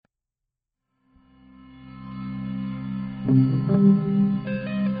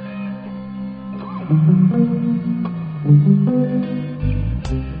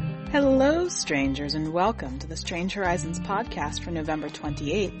Hello, strangers, and welcome to the Strange Horizons podcast for November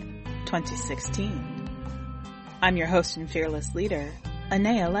 28th, 2016. I'm your host and fearless leader,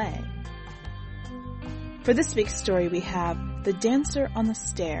 Anaea Lay. For this week's story, we have The Dancer on the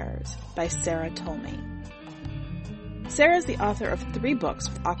Stairs by Sarah Tolmie. Sarah is the author of 3 books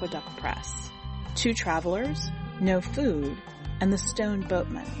with Aqueduct Press: Two Travelers, No Food, and The Stone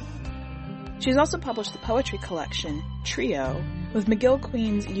Boatman. She's also published the poetry collection Trio with McGill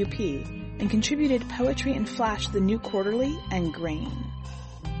Queen's UP and contributed Poetry and Flash to the New Quarterly and Grain.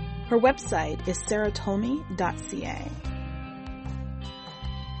 Her website is sarahTolmie.ca.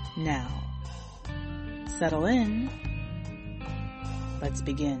 Now, settle in. Let's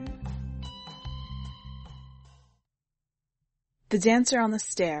begin. The Dancer on the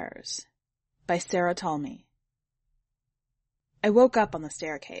Stairs by Sarah Tolmie. I woke up on the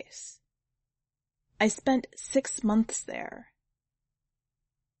staircase. I spent 6 months there.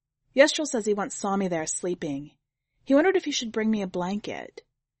 Yestrel says he once saw me there sleeping. He wondered if he should bring me a blanket.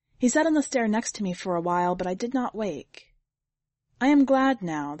 He sat on the stair next to me for a while, but I did not wake. I am glad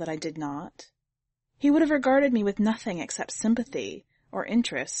now that I did not. He would have regarded me with nothing except sympathy, or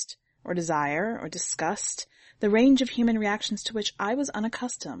interest, or desire, or disgust, the range of human reactions to which I was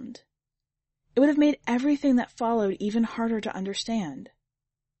unaccustomed. It would have made everything that followed even harder to understand.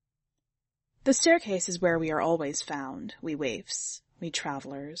 The staircase is where we are always found, we waifs, we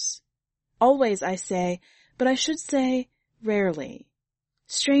travelers. Always, I say, but I should say rarely.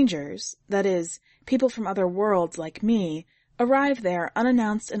 Strangers, that is, people from other worlds like me, arrive there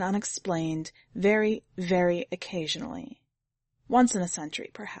unannounced and unexplained very, very occasionally. Once in a century,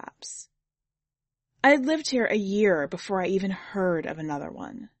 perhaps. I had lived here a year before I even heard of another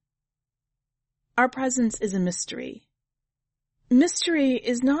one. Our presence is a mystery. Mystery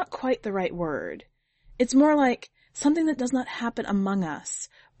is not quite the right word. It's more like something that does not happen among us,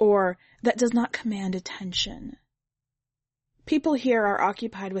 or that does not command attention. People here are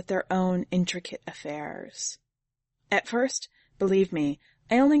occupied with their own intricate affairs. At first, believe me,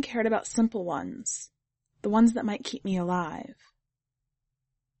 I only cared about simple ones, the ones that might keep me alive.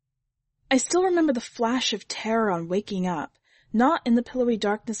 I still remember the flash of terror on waking up, not in the pillowy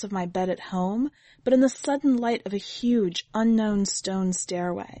darkness of my bed at home, but in the sudden light of a huge, unknown stone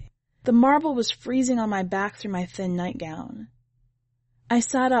stairway. The marble was freezing on my back through my thin nightgown. I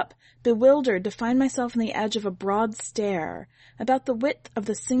sat up, bewildered, to find myself on the edge of a broad stair, about the width of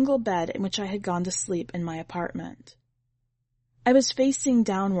the single bed in which I had gone to sleep in my apartment. I was facing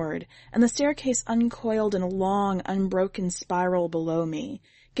downward, and the staircase uncoiled in a long, unbroken spiral below me,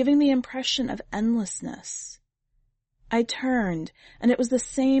 giving the impression of endlessness. I turned, and it was the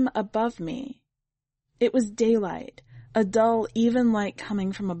same above me. It was daylight, a dull, even light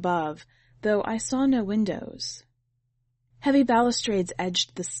coming from above, though I saw no windows. Heavy balustrades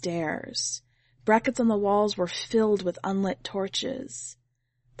edged the stairs. Brackets on the walls were filled with unlit torches.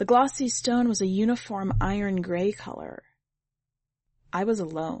 The glossy stone was a uniform iron gray color. I was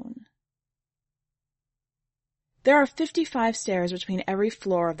alone. There are 55 stairs between every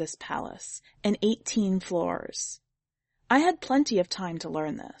floor of this palace, and 18 floors. I had plenty of time to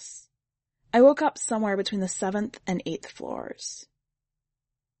learn this. I woke up somewhere between the 7th and 8th floors.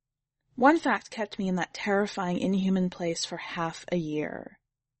 One fact kept me in that terrifying, inhuman place for half a year.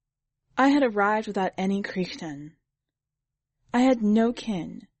 I had arrived without any Crichton. I had no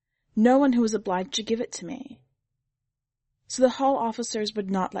kin, no one who was obliged to give it to me. So the hall officers would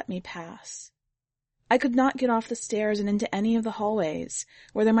not let me pass. I could not get off the stairs and into any of the hallways,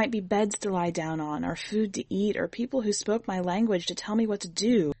 where there might be beds to lie down on, or food to eat, or people who spoke my language to tell me what to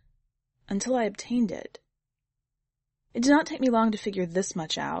do, until I obtained it. It did not take me long to figure this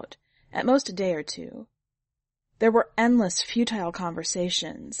much out, at most a day or two. There were endless futile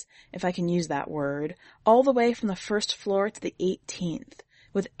conversations, if I can use that word, all the way from the 1st floor to the 18th,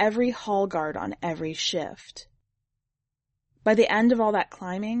 with every hall guard on every shift. By the end of all that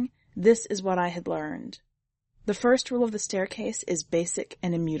climbing, this is what I had learned. The first rule of the staircase is basic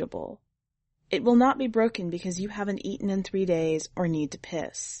and immutable. It will not be broken because you haven't eaten in 3 days or need to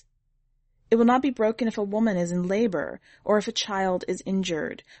piss. It will not be broken if a woman is in labor, or if a child is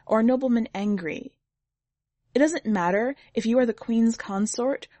injured, or a nobleman angry. It doesn't matter if you are the queen's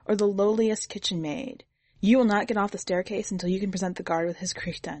consort or the lowliest kitchen maid. You will not get off the staircase until you can present the guard with his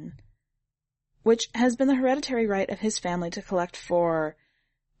Crichton, which has been the hereditary right of his family to collect for,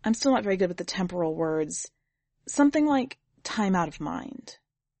 I'm still not very good with the temporal words, something like time out of mind.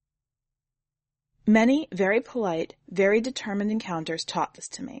 Many very polite, very determined encounters taught this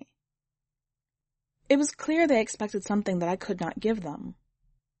to me. It was clear they expected something that I could not give them.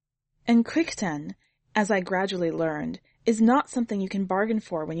 And Crichton, as I gradually learned, is not something you can bargain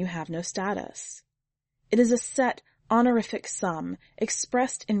for when you have no status. It is a set, honorific sum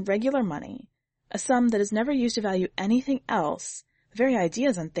expressed in regular money, a sum that is never used to value anything else. The very idea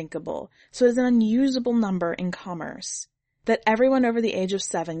is unthinkable, so it is an unusable number in commerce, that everyone over the age of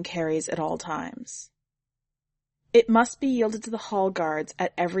 7 carries at all times. It must be yielded to the hall guards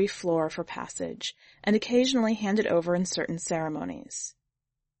at every floor for passage, and occasionally handed over in certain ceremonies.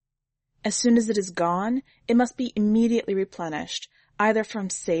 As soon as it is gone, it must be immediately replenished, either from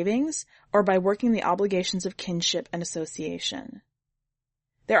savings or by working the obligations of kinship and association.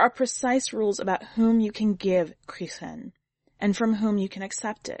 There are precise rules about whom you can give Crichton, and from whom you can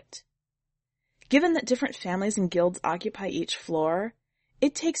accept it. Given that different families and guilds occupy each floor,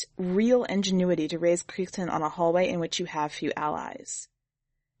 it takes real ingenuity to raise Crichton on a hallway in which you have few allies.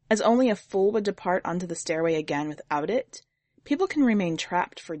 As only a fool would depart onto the stairway again without it, people can remain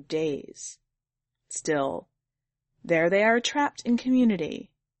trapped for days. Still, there they are trapped in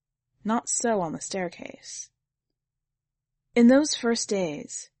community. Not so on the staircase. In those first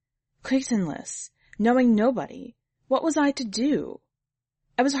days, Crichtonless, knowing nobody, what was I to do?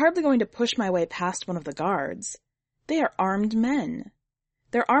 I was hardly going to push my way past one of the guards. They are armed men.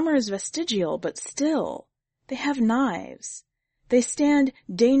 Their armor is vestigial, but still, they have knives. They stand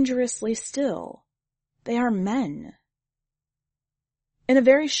dangerously still. They are men. In a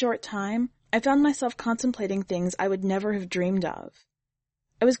very short time, I found myself contemplating things I would never have dreamed of.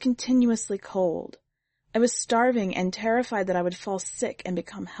 I was continuously cold. I was starving and terrified that I would fall sick and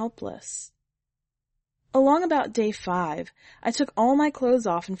become helpless. Along about day 5, I took all my clothes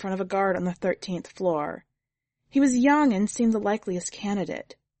off in front of a guard on the 13th floor. He was young and seemed the likeliest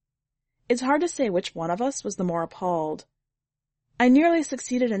candidate. It's hard to say which one of us was the more appalled. I nearly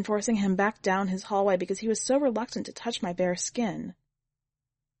succeeded in forcing him back down his hallway because he was so reluctant to touch my bare skin.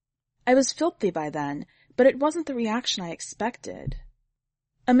 I was filthy by then, but it wasn't the reaction I expected.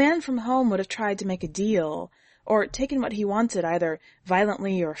 A man from home would have tried to make a deal, or taken what he wanted either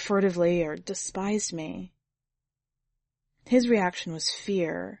violently or furtively, or despised me. His reaction was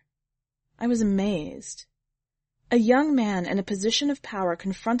fear. I was amazed. A young man in a position of power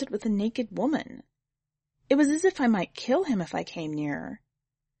confronted with a naked woman. It was as if I might kill him if I came near.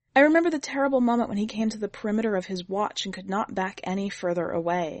 I remember the terrible moment when he came to the perimeter of his watch and could not back any further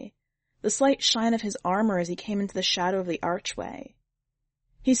away. The slight shine of his armor as he came into the shadow of the archway.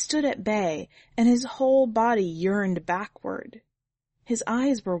 He stood at bay, and his whole body yearned backward. His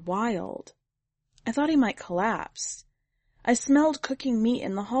eyes were wild. I thought he might collapse. I smelled cooking meat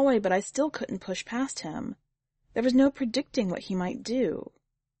in the hallway, but I still couldn't push past him. There was no predicting what he might do.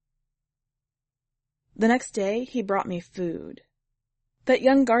 The next day, he brought me food. That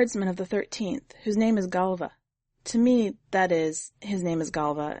young guardsman of the 13th, whose name is Galva. To me, that is, his name is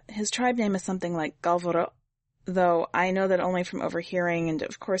Galva. His tribe name is something like Galvaro, though I know that only from overhearing and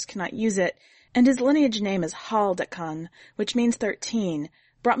of course cannot use it, and his lineage name is Haldekan, which means 13,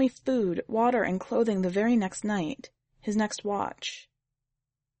 brought me food, water, and clothing the very next night, his next watch.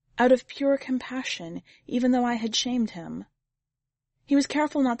 Out of pure compassion, even though I had shamed him. He was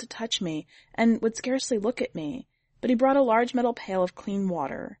careful not to touch me, and would scarcely look at me, but he brought a large metal pail of clean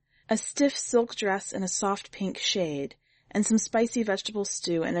water, a stiff silk dress in a soft pink shade, and some spicy vegetable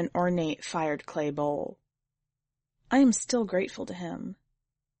stew in an ornate fired clay bowl. I am still grateful to him.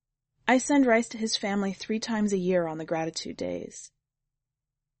 I send rice to his family 3 times a year on the gratitude days.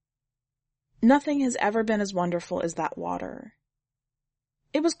 Nothing has ever been as wonderful as that water.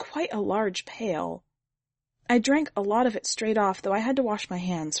 It was quite a large pail. I drank a lot of it straight off, though I had to wash my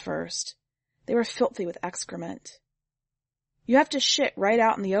hands first. They were filthy with excrement. You have to shit right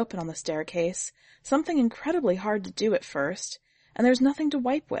out in the open on the staircase, something incredibly hard to do at first, and there's nothing to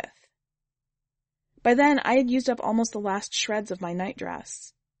wipe with. By then, I had used up almost the last shreds of my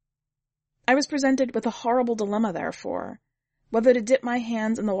nightdress. I was presented with a horrible dilemma, therefore, whether to dip my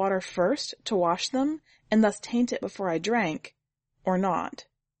hands in the water first to wash them, and thus taint it before I drank, or not.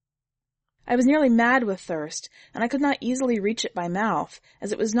 I was nearly mad with thirst, and I could not easily reach it by mouth,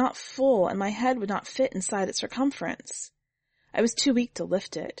 as it was not full and my head would not fit inside its circumference. I was too weak to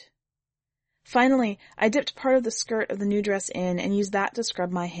lift it. Finally, I dipped part of the skirt of the new dress in and used that to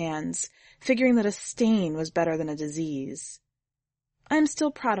scrub my hands, figuring that a stain was better than a disease. I am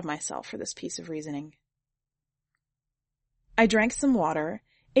still proud of myself for this piece of reasoning. I drank some water,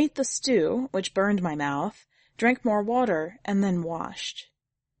 ate the stew, which burned my mouth, drank more water, and then washed.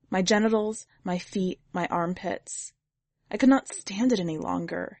 My genitals, my feet, my armpits. I could not stand it any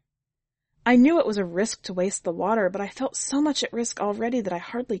longer. I knew it was a risk to waste the water, but I felt so much at risk already that I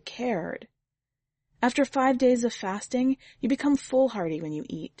hardly cared. After 5 days of fasting, you become foolhardy when you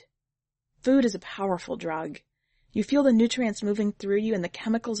eat. Food is a powerful drug. You feel the nutrients moving through you and the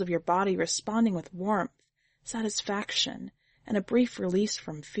chemicals of your body responding with warmth, satisfaction, and a brief release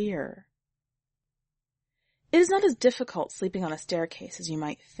from fear. It is not as difficult sleeping on a staircase as you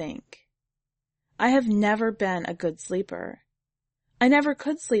might think. I have never been a good sleeper. I never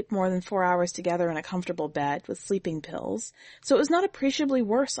could sleep more than 4 hours together in a comfortable bed with sleeping pills, so it was not appreciably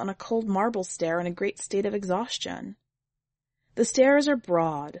worse on a cold marble stair in a great state of exhaustion. The stairs are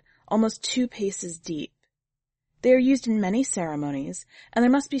broad, almost 2 paces deep. They are used in many ceremonies, and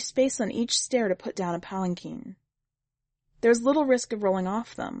there must be space on each stair to put down a palanquin. There is little risk of rolling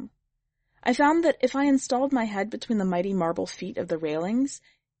off them. I found that if I installed my head between the mighty marble feet of the railings,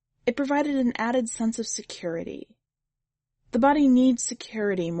 it provided an added sense of security. The body needs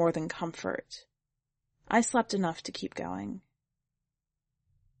security more than comfort. I slept enough to keep going.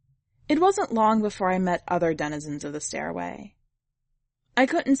 It wasn't long before I met other denizens of the stairway. I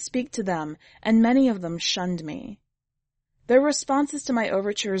couldn't speak to them, and many of them shunned me. Their responses to my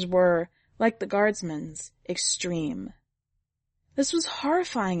overtures were, like the guardsman's, extreme. This was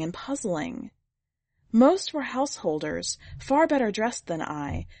horrifying and puzzling. Most were householders, far better dressed than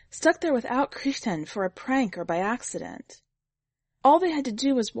I, stuck there without krichten for a prank or by accident. All they had to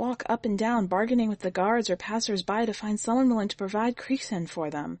do was walk up and down, bargaining with the guards or passers-by to find someone willing to provide krichten for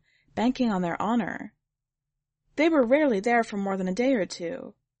them, banking on their honor. They were rarely there for more than a day or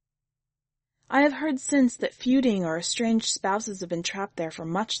two. I have heard since that feuding or estranged spouses have been trapped there for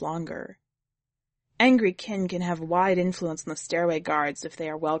much longer. Angry kin can have wide influence on the stairway guards if they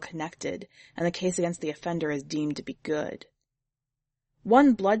are well connected, and the case against the offender is deemed to be good.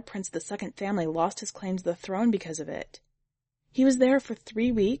 One blood prince of the second family lost his claim to the throne because of it. He was there for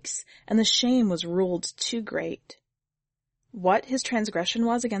 3 weeks, and the shame was ruled too great. What his transgression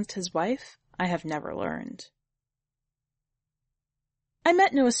was against his wife, I have never learned. I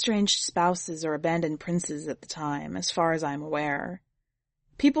met no estranged spouses or abandoned princes at the time, as far as I am aware.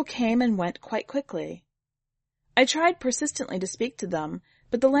 People came and went quite quickly. I tried persistently to speak to them,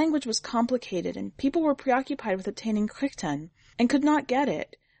 but the language was complicated and people were preoccupied with obtaining krichten and could not get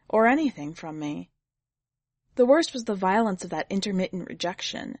it, or anything from me. The worst was the violence of that intermittent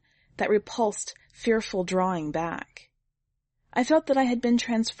rejection, that repulsed, fearful drawing back. I felt that I had been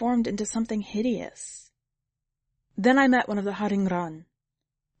transformed into something hideous. Then I met one of the haringran.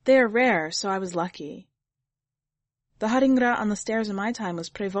 They are rare, so I was lucky. The haringra on the stairs in my time was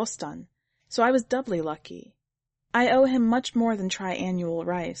prevostan, so I was doubly lucky. I owe him much more than triannual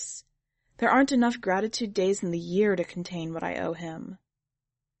rice. There aren't enough gratitude days in the year to contain what I owe him.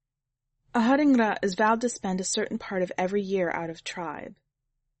 A haringra is vowed to spend a certain part of every year out of tribe.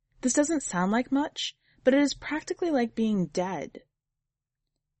 This doesn't sound like much, but it is practically like being dead.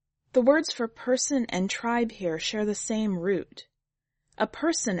 The words for person and tribe here share the same root. A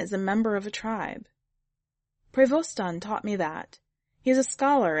person is a member of a tribe. Prevostan taught me that. He is a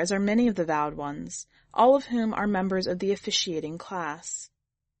scholar, as are many of the vowed ones, all of whom are members of the officiating class.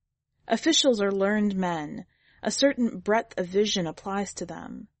 Officials are learned men. A certain breadth of vision applies to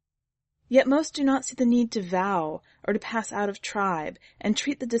them. Yet most do not see the need to vow or to pass out of tribe and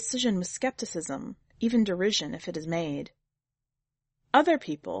treat the decision with skepticism, even derision if it is made. Other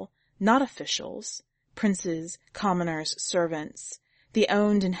people, not officials, princes, commoners, servants, the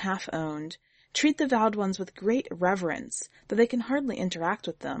owned and half-owned, treat the vowed ones with great reverence, though they can hardly interact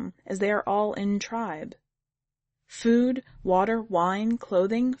with them, as they are all in tribe. Food, water, wine,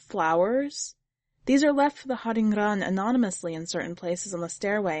 clothing, flowers, these are left for the haringran anonymously in certain places on the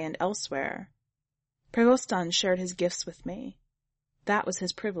stairway and elsewhere. Prevostan shared his gifts with me. That was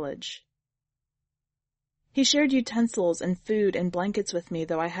his privilege. He shared utensils and food and blankets with me,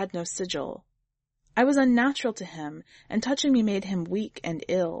 though I had no sigil. I was unnatural to him, and touching me made him weak and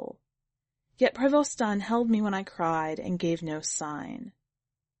ill. Yet Prevostan held me when I cried and gave no sign.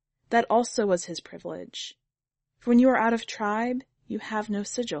 That also was his privilege. For when you are out of tribe, you have no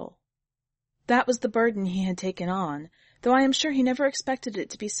sigil. That was the burden he had taken on, though I am sure he never expected it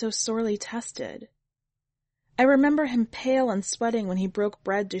to be so sorely tested. I remember him pale and sweating when he broke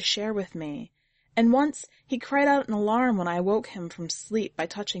bread to share with me, and once he cried out in alarm when I awoke him from sleep by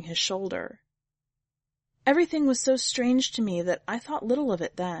touching his shoulder. Everything was so strange to me that I thought little of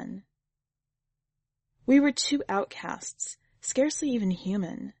it then. We were 2 outcasts, scarcely even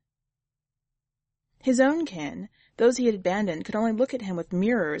human. His own kin, those he had abandoned, could only look at him with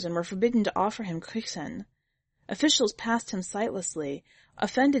mirrors and were forbidden to offer him krichten. Officials passed him sightlessly,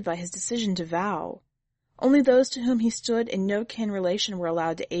 offended by his decision to vow. Only those to whom he stood in no kin relation were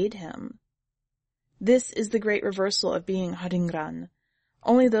allowed to aid him. This is the great reversal of being haringran.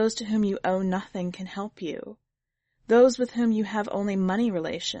 Only those to whom you owe nothing can help you. Those with whom you have only money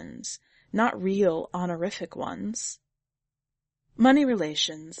relations, not real, honorific ones. Money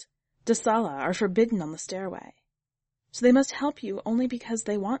relations, dasala, are forbidden on the stairway, so they must help you only because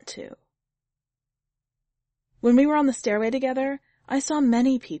they want to. When we were on the stairway together, I saw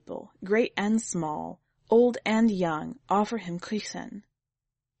many people, great and small, old and young, offer him kuchen.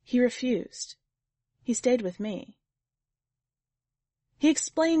 He refused. He stayed with me. He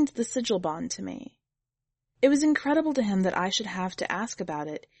explained the sigil bond to me. It was incredible to him that I should have to ask about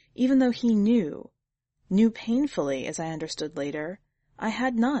it, even though he knew painfully, as I understood later, I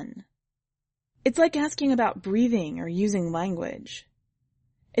had none. It's like asking about breathing or using language.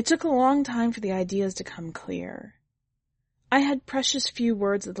 It took a long time for the ideas to come clear. I had precious few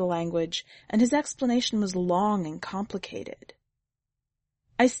words of the language, and his explanation was long and complicated.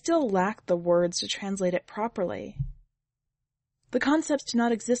 I still lacked the words to translate it properly. The concepts do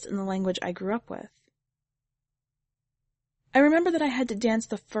not exist in the language I grew up with. I remember that I had to dance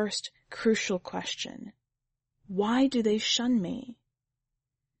the first crucial question. Why do they shun me?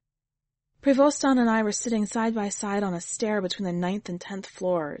 Prevostan and I were sitting side by side on a stair between the 9th and 10th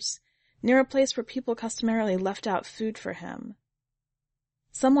floors, near a place where people customarily left out food for him.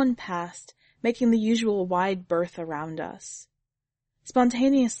 Someone passed, making the usual wide berth around us.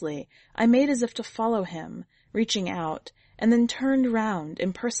 Spontaneously, I made as if to follow him, reaching out, and then turned round,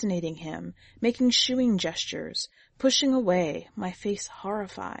 impersonating him, making shooing gestures, pushing away, my face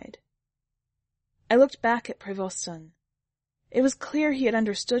horrified. I looked back at Prevostan. It was clear he had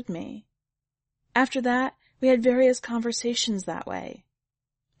understood me. After that, we had various conversations that way.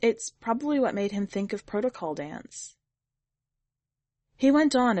 It's probably what made him think of protocol dance. He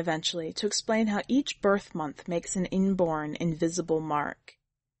went on, eventually, to explain how each birth month makes an inborn, invisible mark.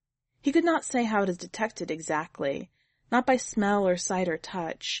 He could not say how it is detected exactly, not by smell or sight or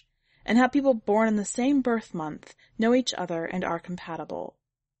touch, and how people born in the same birth month know each other and are compatible.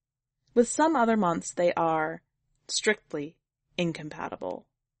 With some other months they are, strictly, incompatible.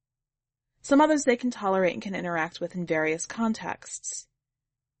 Some others they can tolerate and can interact with in various contexts.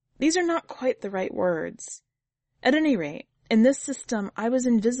 These are not quite the right words. At any rate, in this system I was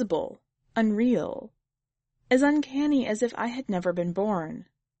invisible, unreal, as uncanny as if I had never been born.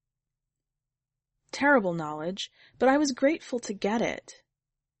 Terrible knowledge, but I was grateful to get it.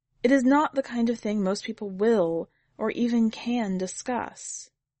 It is not the kind of thing most people will, or even can, discuss.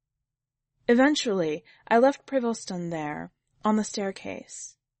 Eventually, I left Prevostan there, on the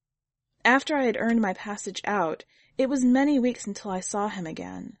staircase. After I had earned my passage out, it was many weeks until I saw him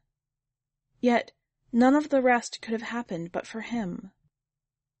again. Yet, none of the rest could have happened but for him.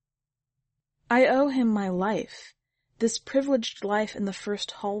 I owe him my life, this privileged life in the first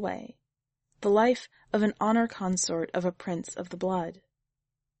hallway, the life of an honor consort of a prince of the blood.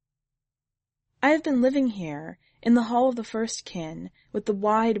 I have been living here, in the hall of the first kin, with the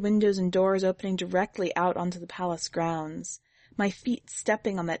wide windows and doors opening directly out onto the palace grounds, my feet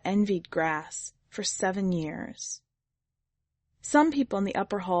stepping on that envied grass, for 7 years. Some people in the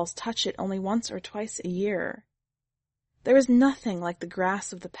upper halls touch it only once or twice a year. There is nothing like the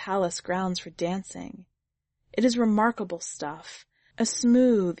grass of the palace grounds for dancing. It is remarkable stuff, a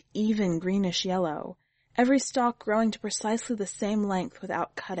smooth, even greenish yellow, every stalk growing to precisely the same length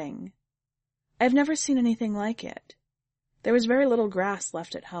without cutting. I have never seen anything like it. There was very little grass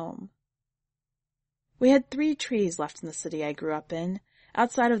left at home. We had 3 trees left in the city I grew up in,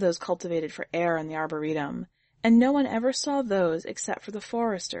 outside of those cultivated for air in the arboretum, and no one ever saw those except for the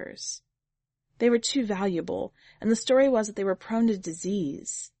foresters. They were too valuable, and the story was that they were prone to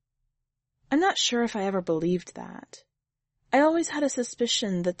disease. I'm not sure if I ever believed that. I always had a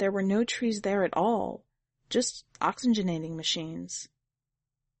suspicion that there were no trees there at all, just oxygenating machines.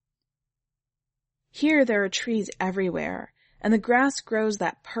 Here there are trees everywhere, and the grass grows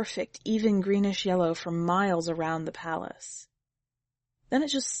that perfect, even greenish yellow for miles around the palace. Then it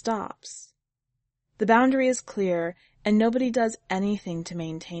just stops. The boundary is clear, and nobody does anything to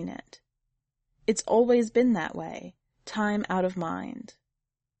maintain it. It's always been that way, time out of mind.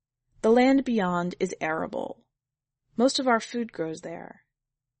 The land beyond is arable. Most of our food grows there.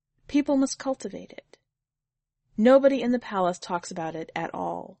 People must cultivate it. Nobody in the palace talks about it at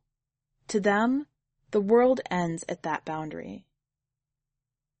all. To them, the world ends at that boundary.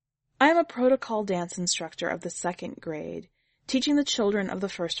 I am a protocol dance instructor of the 2nd grade, teaching the children of the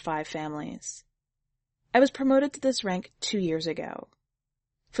first 5 families. I was promoted to this rank 2 years ago.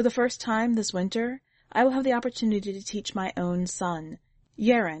 For the first time this winter, I will have the opportunity to teach my own son,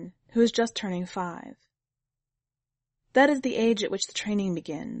 Yeren, who is just turning 5. That is the age at which the training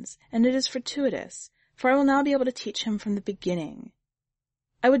begins, and it is fortuitous, for I will now be able to teach him from the beginning.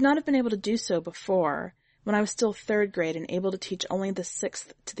 I would not have been able to do so before, when I was still 3rd grade and able to teach only the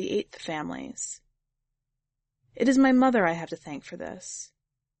 6th to the 8th families. It is my mother I have to thank for this.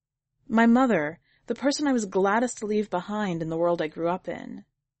 My mother, the person I was gladdest to leave behind in the world I grew up in.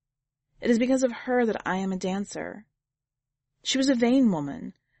 It is because of her that I am a dancer. She was a vain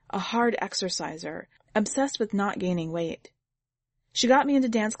woman, a hard exerciser, obsessed with not gaining weight. She got me into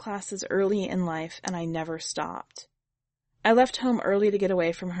dance classes early in life, and I never stopped. I left home early to get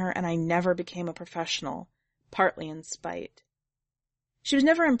away from her, and I never became a professional, partly in spite. She was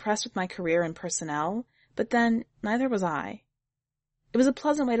never impressed with my career and personnel, but then neither was I. It was a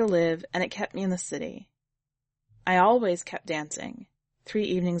pleasant way to live, and it kept me in the city. I always kept dancing, 3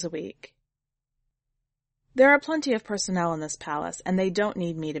 evenings a week. There are plenty of personnel in this palace, and they don't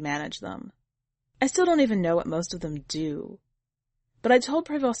need me to manage them. I still don't even know what most of them do. But I told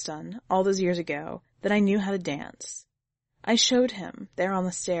Prevostan, all those years ago, that I knew how to dance. I showed him, there on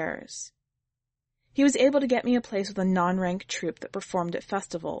the stairs. He was able to get me a place with a non-rank troupe that performed at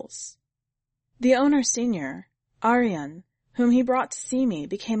festivals. The owner senior, Arian, whom he brought to see me,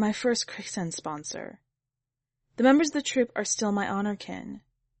 became my first Kriksen sponsor. The members of the troupe are still my honor kin.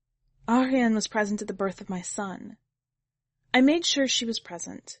 Arian was present at the birth of my son. I made sure she was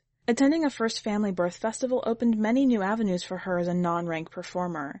present. Attending a first family birth festival opened many new avenues for her as a non-rank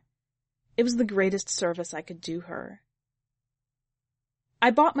performer. It was the greatest service I could do her.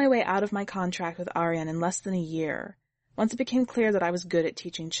 I bought my way out of my contract with Arian in less than a year, once it became clear that I was good at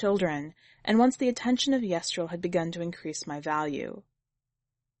teaching children, and once the attention of Yestrel had begun to increase my value.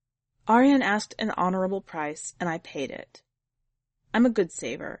 Arian asked an honorable price, and I paid it. I'm a good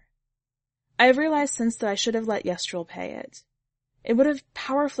saver. I have realized since that I should have let Yestrel pay it. It would have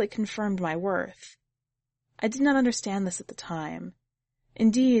powerfully confirmed my worth. I did not understand this at the time.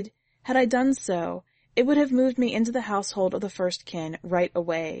 Indeed, had I done so, it would have moved me into the household of the first kin right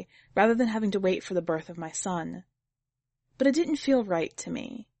away, rather than having to wait for the birth of my son. But it didn't feel right to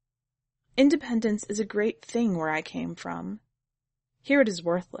me. Independence is a great thing where I came from. Here it is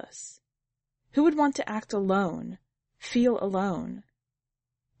worthless. Who would want to act alone, feel alone?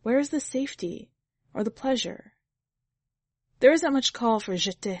 Where is the safety, or the pleasure? There isn't much call for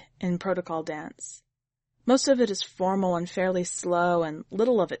jeté in protocol dance. Most of it is formal and fairly slow, and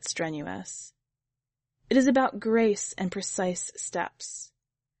little of it strenuous. It is about grace and precise steps,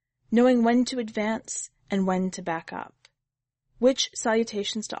 knowing when to advance and when to back up, which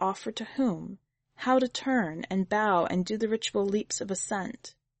salutations to offer to whom, how to turn and bow and do the ritual leaps of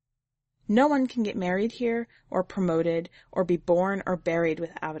ascent. No one can get married here, or promoted, or be born or buried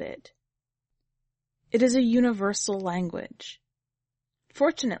without it. It is a universal language.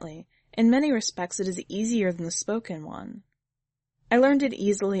 Fortunately, in many respects it is easier than the spoken one. I learned it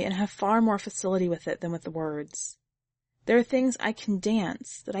easily and have far more facility with it than with the words. There are things I can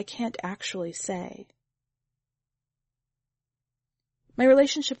dance that I can't actually say. My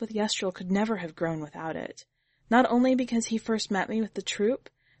relationship with Yestrel could never have grown without it, not only because he first met me with the troupe,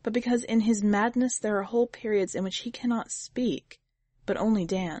 but because in his madness there are whole periods in which he cannot speak, but only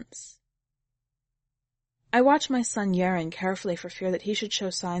dance. I watch my son Yaren carefully for fear that he should show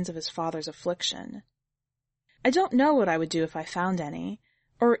signs of his father's affliction. I don't know what I would do if I found any,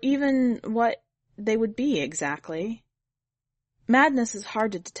 or even what they would be exactly. Madness is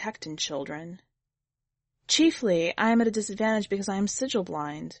hard to detect in children. Chiefly, I am at a disadvantage because I am sigil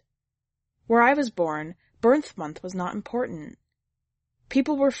blind. Where I was born, birth month was not important.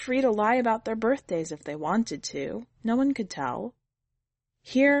 People were free to lie about their birthdays if they wanted to. No one could tell.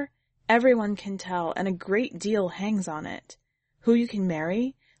 Here, everyone can tell, and a great deal hangs on it. Who you can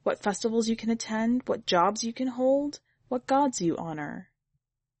marry, what festivals you can attend, what jobs you can hold, what gods you honor.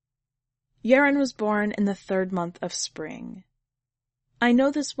 Yaren was born in the 3rd month of spring. I know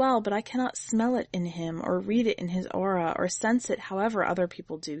this well, but I cannot smell it in him, or read it in his aura, or sense it however other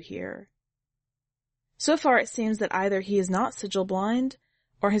people do here. So far it seems that either he is not sigil blind,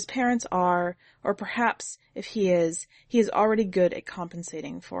 or his parents are, or perhaps, if he is already good at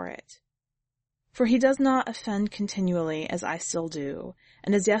compensating for it. For he does not offend continually, as I still do,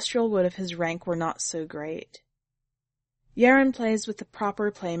 and as Yestrel would if his rank were not so great. Yaren plays with the proper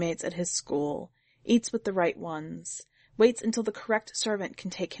playmates at his school, eats with the right ones, waits until the correct servant can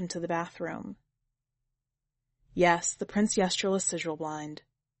take him to the bathroom. Yes, the Prince Yestrel is sigil blind.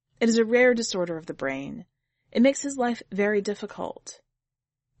 It is a rare disorder of the brain. It makes his life very difficult.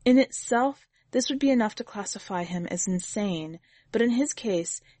 In itself, this would be enough to classify him as insane, but in his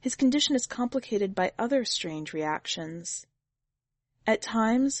case, his condition is complicated by other strange reactions. At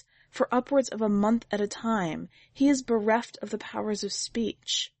times, for upwards of a month at a time, he is bereft of the powers of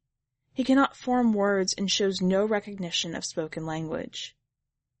speech. He cannot form words and shows no recognition of spoken language.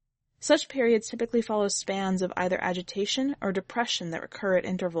 Such periods typically follow spans of either agitation or depression that recur at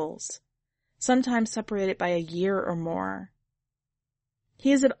intervals, sometimes separated by a year or more.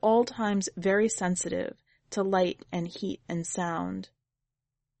 He is at all times very sensitive to light and heat and sound.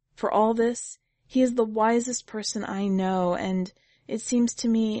 For all this, he is the wisest person I know, and it seems to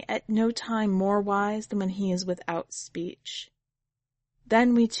me at no time more wise than when he is without speech.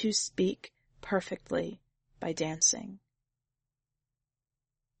 Then we two speak perfectly by dancing.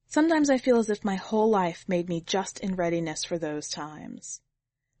 Sometimes I feel as if my whole life made me just in readiness for those times.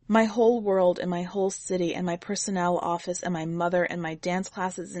 My whole world and my whole city and my personnel office and my mother and my dance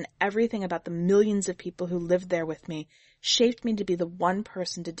classes and everything about the millions of people who lived there with me shaped me to be the one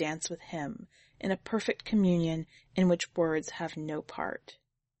person to dance with him in a perfect communion in which words have no part.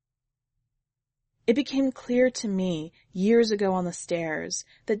 It became clear to me years ago on the stairs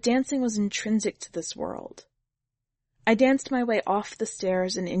that dancing was intrinsic to this world. I danced my way off the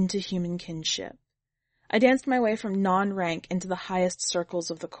stairs and into human kinship. I danced my way from non-rank into the highest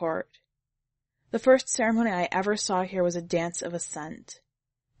circles of the court. The first ceremony I ever saw here was a dance of ascent,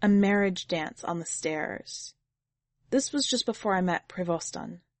 a marriage dance on the stairs. This was just before I met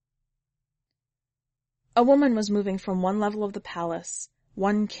Prevostan. A woman was moving from one level of the palace,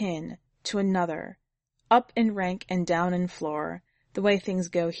 one kin, to another, up in rank and down in floor, the way things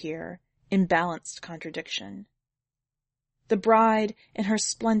go here, in balanced contradiction. The bride, in her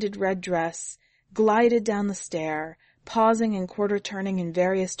splendid red dress, glided down the stair, pausing and quarter-turning in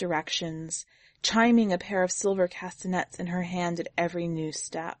various directions, chiming a pair of silver castanets in her hand at every new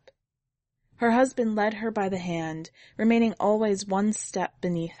step. Her husband led her by the hand, remaining always one step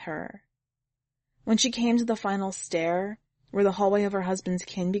beneath her. When she came to the final stair, where the hallway of her husband's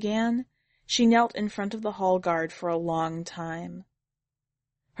kin began, she knelt in front of the hall guard for a long time.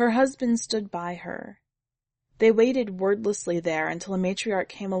 Her husband stood by her. They waited wordlessly there until a matriarch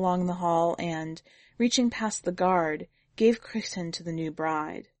came along the hall and, reaching past the guard, gave Crichton to the new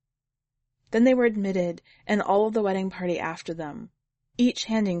bride. Then they were admitted, and all of the wedding party after them, each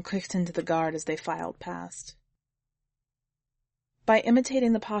handing Crichton to the guard as they filed past. By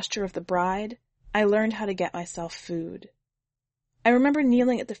imitating the posture of the bride, I learned how to get myself food. I remember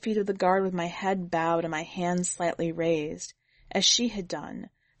kneeling at the feet of the guard with my head bowed and my hands slightly raised, as she had done,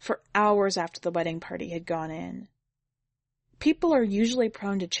 for hours after the wedding party had gone in. People are usually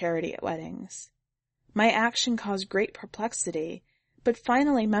prone to charity at weddings. My action caused great perplexity, but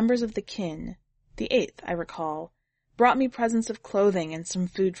finally members of the kin, the 8th, I recall, brought me presents of clothing and some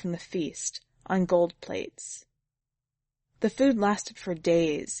food from the feast, on gold plates. The food lasted for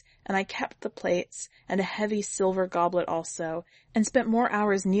days, and I kept the plates, and a heavy silver goblet also, and spent more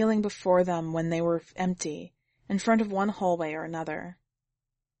hours kneeling before them when they were empty, in front of one hallway or another.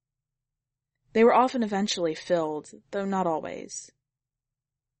 They were often eventually filled, though not always.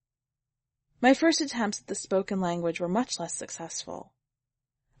 My first attempts at the spoken language were much less successful.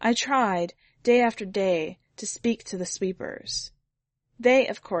 I tried, day after day, to speak to the sweepers. They,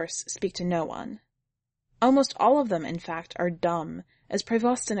 of course, speak to no one. Almost all of them, in fact, are dumb, as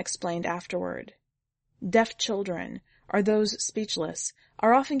Prevostan explained afterward. Deaf children, or those speechless,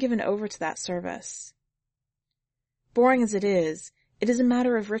 are often given over to that service. Boring as it is a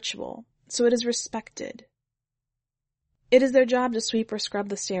matter of ritual, so it is respected. It is their job to sweep or scrub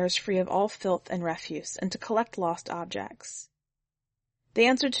the stairs free of all filth and refuse, and to collect lost objects. They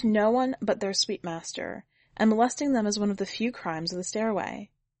answer to no one but their sweepmaster, and molesting them is one of the few crimes of the stairway.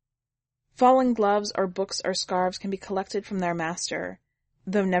 Fallen gloves or books or scarves can be collected from their master,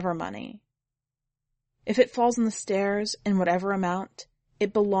 though never money. If it falls on the stairs, in whatever amount,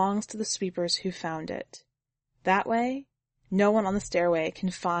 it belongs to the sweepers who found it. That way, no one on the stairway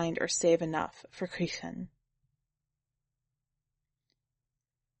can find or save enough for Crichton.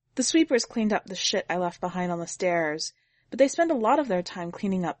 The sweepers cleaned up the shit I left behind on the stairs, but they spend a lot of their time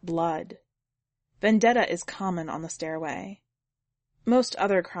cleaning up blood. Vendetta is common on the stairway. Most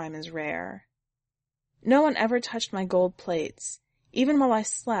other crime is rare. No one ever touched my gold plates, even while I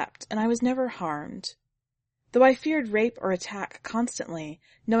slept, and I was never harmed. Though I feared rape or attack constantly,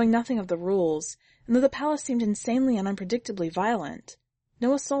 knowing nothing of the rules, and though the palace seemed insanely and unpredictably violent,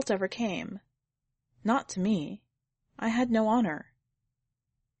 no assault ever came. Not to me. I had no honor.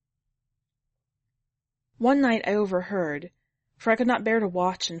 One night I overheard, for I could not bear to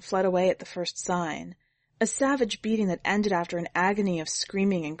watch and fled away at the first sign, a savage beating that ended after an agony of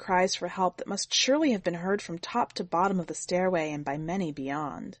screaming and cries for help that must surely have been heard from top to bottom of the stairway and by many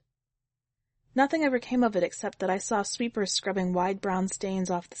beyond. Nothing ever came of it except that I saw sweepers scrubbing wide brown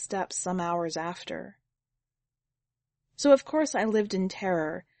stains off the steps some hours after. So of course I lived in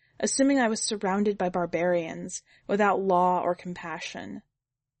terror, assuming I was surrounded by barbarians, without law or compassion.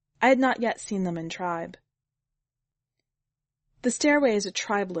 I had not yet seen them in tribe. The stairway is a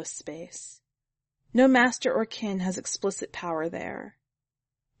tribeless space. No master or kin has explicit power there.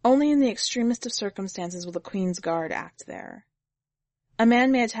 Only in the extremest of circumstances will the Queen's Guard act there. A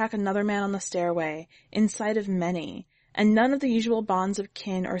man may attack another man on the stairway, in sight of many, and none of the usual bonds of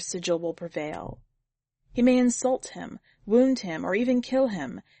kin or sigil will prevail. He may insult him, wound him, or even kill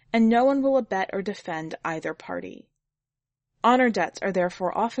him, and no one will abet or defend either party. Honor debts are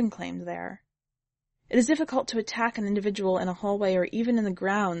therefore often claimed there. It is difficult to attack an individual in a hallway or even in the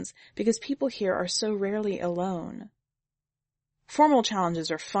grounds because people here are so rarely alone. Formal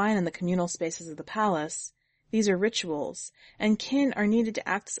challenges are fine in the communal spaces of the palace. These are rituals, and kin are needed to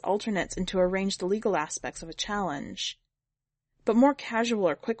act as alternates and to arrange the legal aspects of a challenge. But more casual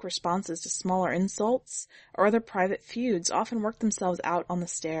or quick responses to smaller insults or other private feuds often work themselves out on the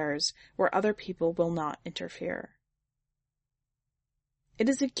stairs, where other people will not interfere. It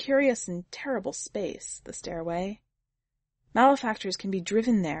is a curious and terrible space, the stairway. Malefactors can be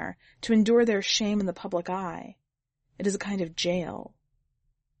driven there to endure their shame in the public eye. It is a kind of jail.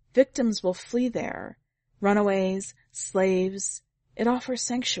 Victims will flee there, runaways, slaves. It offers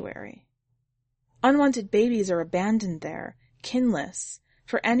sanctuary. Unwanted babies are abandoned there, kinless,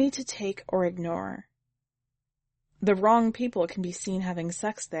 for any to take or ignore. The wrong people can be seen having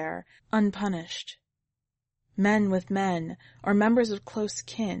sex there, unpunished. Men with men, or members of close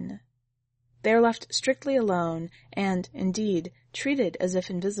kin. They are left strictly alone and, indeed, treated as if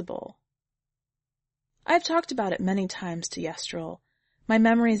invisible. I have talked about it many times to Yestrel, my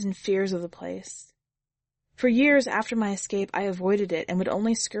memories and fears of the place. For years after my escape I avoided it and would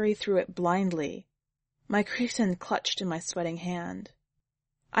only scurry through it blindly, my krichten clutched in my sweating hand.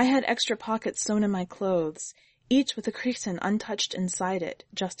 I had extra pockets sewn in my clothes, each with a krichten untouched inside it,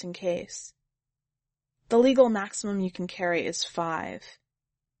 just in case. The legal maximum you can carry is 5.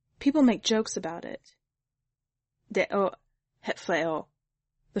 People make jokes about it. Deo, het fleo.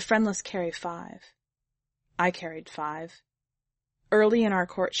 The friendless carry 5. I carried 5. Early in our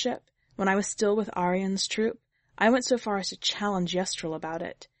courtship, when I was still with Arian's troop, I went so far as to challenge Yestrel about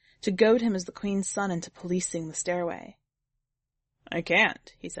it, to goad him as the Queen's son into policing the stairway. I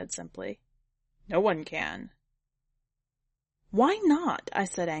can't, he said simply. No one can. Why not? I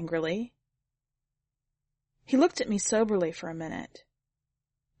said angrily. He looked at me soberly for a minute.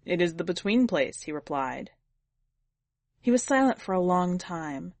 It is the between place, he replied. He was silent for a long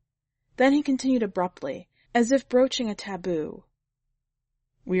time. Then he continued abruptly, as if broaching a taboo.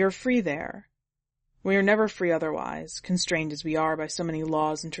 We are free there. We are never free otherwise, constrained as we are by so many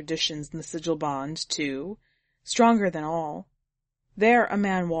laws and traditions in the sigil bond, too, stronger than all. There a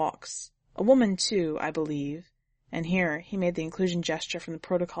man walks, a woman too, I believe, and here he made the inclusion gesture from the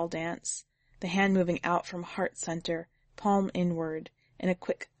protocol dance, the hand moving out from heart center, palm inward, in a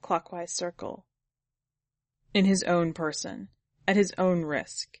quick clockwise circle. In his own person, at his own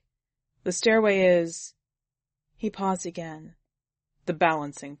risk. The stairway is... He paused again. The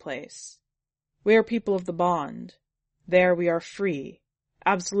balancing place. We are people of the bond. There we are free,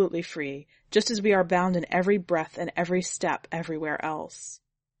 absolutely free, just as we are bound in every breath and every step everywhere else.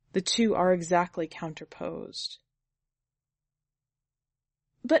 The two are exactly counterposed.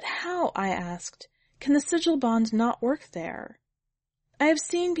 But how, I asked, can the sigil bond not work there? I have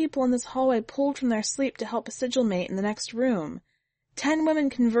seen people in this hallway pulled from their sleep to help a sigil mate in the next room. 10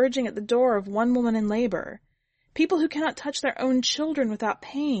 women converging at the door of one woman in labor. People who cannot touch their own children without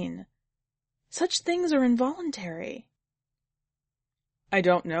pain. Such things are involuntary. I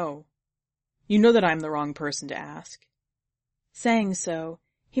don't know. You know that I'm the wrong person to ask. Saying so,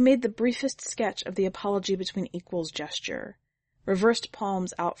 he made the briefest sketch of the apology between equals gesture, reversed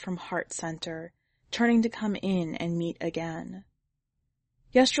palms out from heart center, turning to come in and meet again.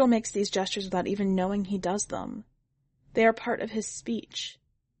 Yestrel makes these gestures without even knowing he does them. They are part of his speech.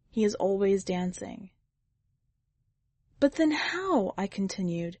 He is always dancing. But then how, I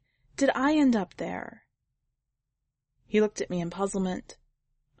continued, did I end up there? He looked at me in puzzlement.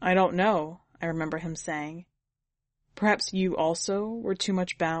 I don't know, I remember him saying. Perhaps you also were too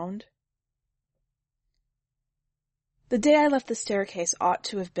much bound? The day I left the staircase ought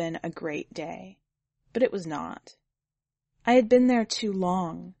to have been a great day, but it was not. I had been there too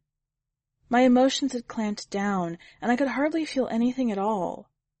long. My emotions had clamped down, and I could hardly feel anything at all.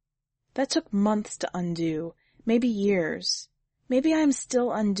 That took months to undo, maybe years. Maybe I am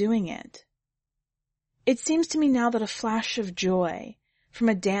still undoing it. It seems to me now that a flash of joy, from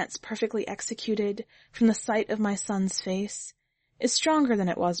a dance perfectly executed, from the sight of my son's face, is stronger than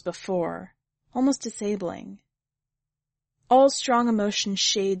it was before, almost disabling. All strong emotion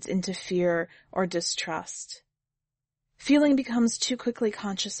shades into fear or distrust. Feeling becomes too quickly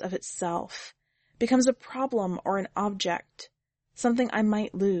conscious of itself, becomes a problem or an object, something I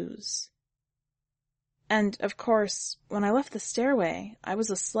might lose. And, of course, when I left the stairway, I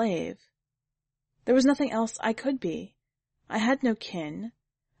was a slave. There was nothing else I could be. I had no kin.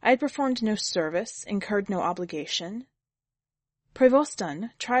 I had performed no service, incurred no obligation.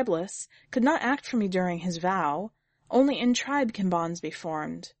 Prevostan, tribeless, could not act for me during his vow. Only in tribe can bonds be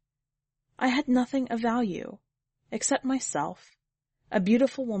formed. I had nothing of value, except myself. A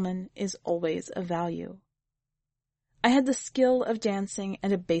beautiful woman is always of value. I had the skill of dancing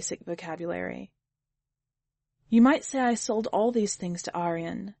and a basic vocabulary. You might say I sold all these things to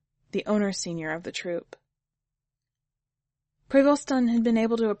Aryan, the owner-senior of the troupe. Prevostan had been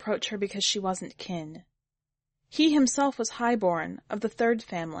able to approach her because she wasn't kin. He himself was highborn, of the third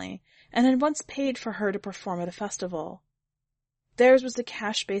family, and had once paid for her to perform at a festival. Theirs was a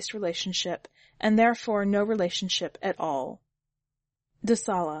cash-based relationship, and therefore no relationship at all.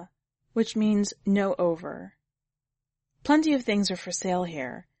 Dasala, which means no over. Plenty of things are for sale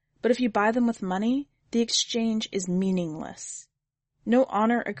here, but if you buy them with money, the exchange is meaningless. No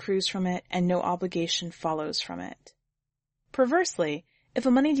honor accrues from it, and no obligation follows from it. Perversely, if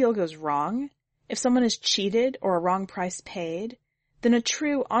a money deal goes wrong, if someone is cheated or a wrong price paid, then a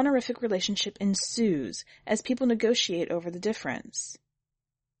true honorific relationship ensues as people negotiate over the difference.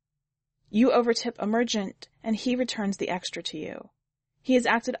 You overtip a merchant, and he returns the extra to you. He has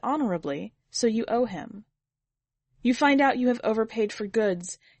acted honorably, so you owe him. You find out you have overpaid for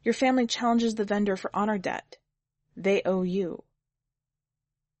goods, your family challenges the vendor for honor debt. They owe you.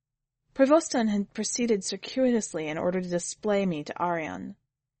 Prevostan had proceeded circuitously in order to display me to Aryan.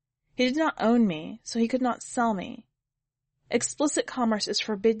 He did not own me, so he could not sell me. Explicit commerce is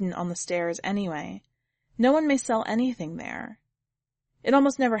forbidden on the stairs anyway. No one may sell anything there. It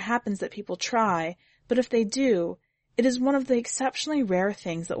almost never happens that people try, but if they do, it is one of the exceptionally rare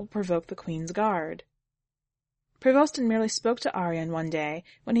things that will provoke the Queen's Guard. Prevostan merely spoke to Aryan one day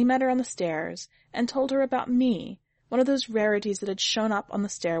when he met her on the stairs and told her about me, one of those rarities that had shown up on the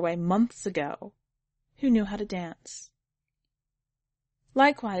stairway months ago, who knew how to dance.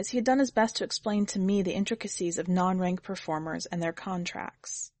 Likewise, he had done his best to explain to me the intricacies of non-rank performers and their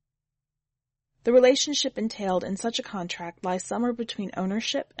contracts. The relationship entailed in such a contract lies somewhere between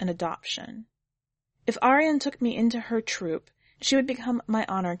ownership and adoption. If Aryan took me into her troupe, she would become my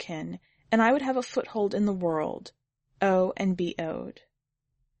honor-kin, and I would have a foothold in the world, owe and be owed.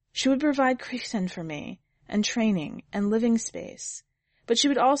 She would provide kriegten for me, and training, and living space, but she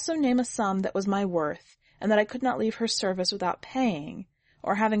would also name a sum that was my worth, and that I could not leave her service without paying,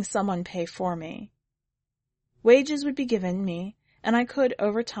 or having someone pay for me. Wages would be given me, and I could,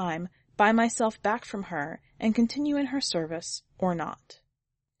 over time, buy myself back from her and continue in her service, or not.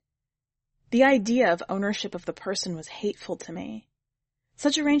 The idea of ownership of the person was hateful to me.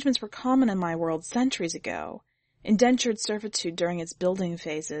 Such arrangements were common in my world centuries ago, indentured servitude during its building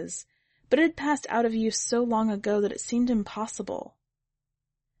phases, but it had passed out of use so long ago that it seemed impossible.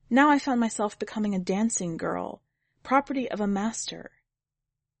 Now I found myself becoming a dancing girl, property of a master.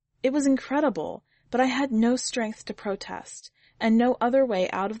 It was incredible, but I had no strength to protest, and no other way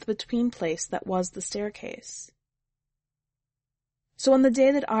out of the between place that was the staircase. So on the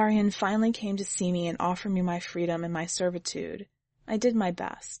day that Aryan finally came to see me and offer me my freedom and my servitude, I did my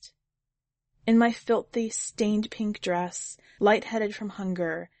best. In my filthy, stained pink dress, light-headed from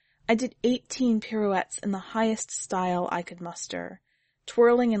hunger, I did 18 pirouettes in the highest style I could muster,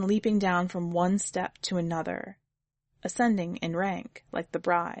 twirling and leaping down from one step to another, ascending in rank, like the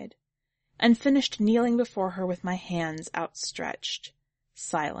bride, and finished kneeling before her with my hands outstretched,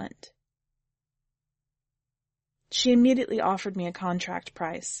 silent. She immediately offered me a contract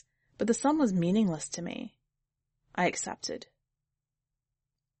price, but the sum was meaningless to me. I accepted.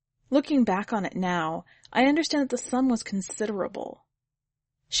 Looking back on it now, I understand that the sum was considerable.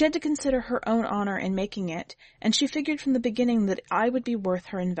 She had to consider her own honor in making it, and she figured from the beginning that I would be worth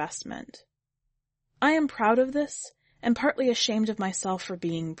her investment. I am proud of this, and partly ashamed of myself for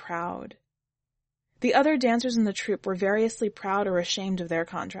being proud. The other dancers in the troupe were variously proud or ashamed of their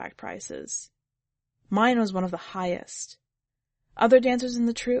contract prices. Mine was one of the highest. Other dancers in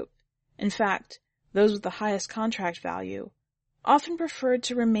the troupe, in fact, those with the highest contract value, often preferred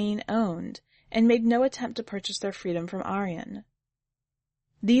to remain owned, and made no attempt to purchase their freedom from Aryan.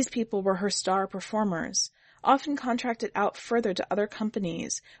 These people were her star performers, often contracted out further to other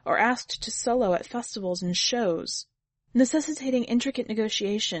companies, or asked to solo at festivals and shows, necessitating intricate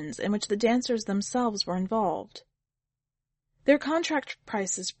negotiations in which the dancers themselves were involved. Their contract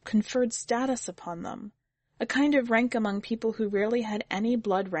prices conferred status upon them, a kind of rank among people who rarely had any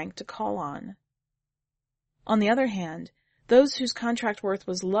blood rank to call on. On the other hand, those whose contract worth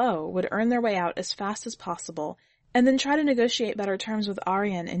was low would earn their way out as fast as possible and then try to negotiate better terms with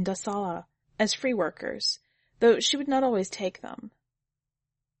Arjen in Dassala as free workers, though she would not always take them.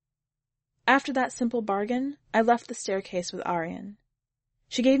 After that simple bargain, I left the staircase with Arjen.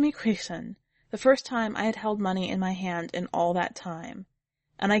 She gave me krichten, the first time I had held money in my hand in all that time,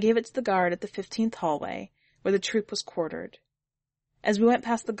 and I gave it to the guard at the 15th hallway, where the troop was quartered. As we went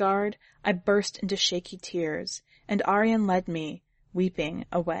past the guard, I burst into shaky tears, and Arjen led me, weeping,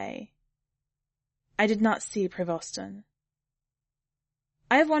 away. I did not see Prevosten.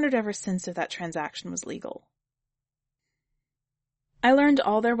 I have wondered ever since if that transaction was legal. I learned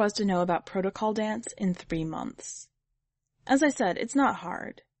all there was to know about protocol dance in 3 months. As I said, it's not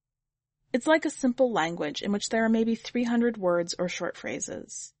hard. It's like a simple language in which there are maybe 300 words or short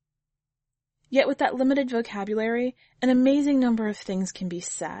phrases. Yet with that limited vocabulary, an amazing number of things can be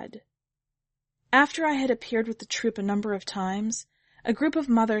said. After I had appeared with the troupe a number of times, a group of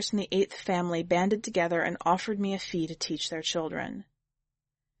mothers from the 8th family banded together and offered me a fee to teach their children.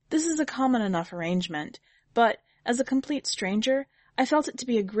 This is a common enough arrangement, but, as a complete stranger, I felt it to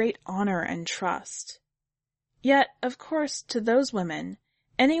be a great honor and trust. Yet, of course, to those women,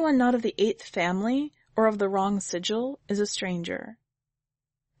 anyone not of the 8th family or of the wrong sigil is a stranger.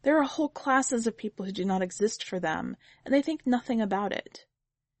 There are whole classes of people who do not exist for them, and they think nothing about it.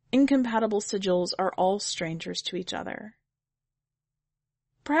 Incompatible sigils are all strangers to each other.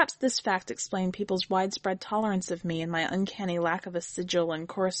 Perhaps this fact explained people's widespread tolerance of me and my uncanny lack of a sigil and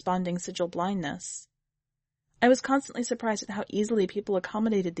corresponding sigil blindness. I was constantly surprised at how easily people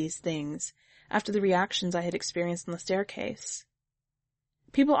accommodated these things after the reactions I had experienced on the staircase.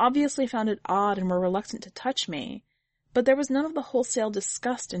 People obviously found it odd and were reluctant to touch me, but there was none of the wholesale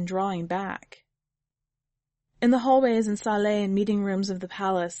disgust and drawing back. In the hallways and salles and meeting rooms of the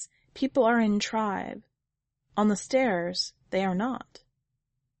palace, people are in tribe. On the stairs, they are not.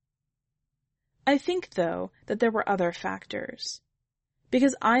 I think, though, that there were other factors.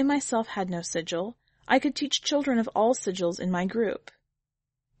 Because I myself had no sigil, I could teach children of all sigils in my group.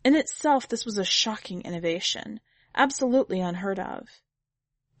 In itself, this was a shocking innovation, absolutely unheard of.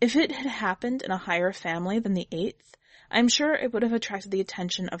 If it had happened in a higher family than the 8th, I'm sure it would have attracted the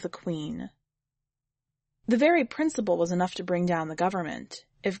attention of the Queen. The very principle was enough to bring down the government,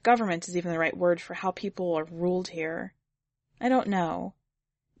 if government is even the right word for how people are ruled here. I don't know.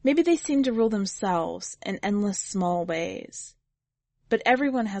 Maybe they seem to rule themselves in endless small ways. But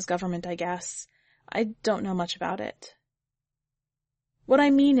everyone has government, I guess. I don't know much about it. What I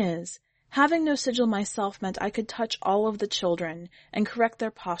mean is, having no sigil myself meant I could touch all of the children and correct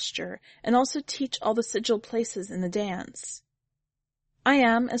their posture, and also teach all the sigil places in the dance. I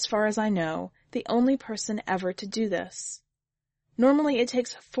am, as far as I know, the only person ever to do this. Normally it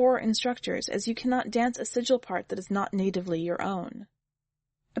takes 4 instructors, as you cannot dance a sigil part that is not natively your own.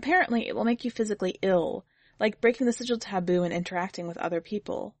 Apparently it will make you physically ill, like breaking the sigil taboo and interacting with other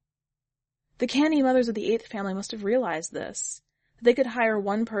people. The canny mothers of the 8th family must have realized this. They could hire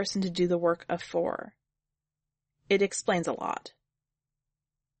one person to do the work of 4. It explains a lot.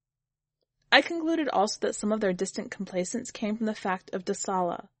 I concluded also that some of their distant complacence came from the fact of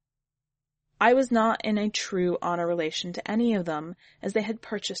Dassala. I was not in a true honor relation to any of them, as they had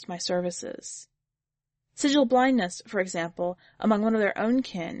purchased my services. Sigil blindness, for example, among one of their own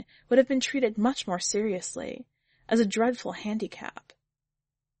kin, would have been treated much more seriously, as a dreadful handicap.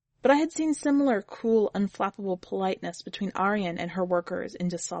 But I had seen similar cool, unflappable politeness between Arjen and her workers in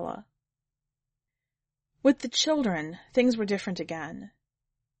Dassala. With the children, things were different again.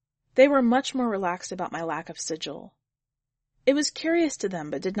 They were much more relaxed about my lack of sigil. It was curious to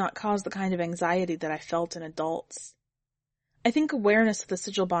them, but did not cause the kind of anxiety that I felt in adults. I think awareness of the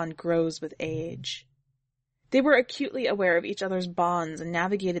sigil bond grows with age. They were acutely aware of each other's bonds and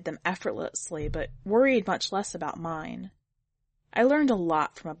navigated them effortlessly, but worried much less about mine. I learned a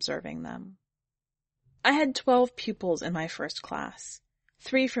lot from observing them. I had 12 pupils in my first class,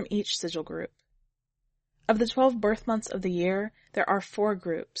 3 from each sigil group. Of the 12 birth months of the year, there are 4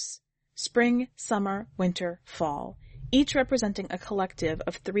 groups: spring, summer, winter, fall, each representing a collective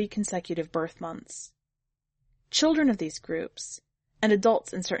of 3 consecutive birth months. Children of these groups, and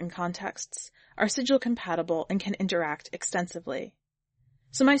adults in certain contexts, are sigil compatible and can interact extensively.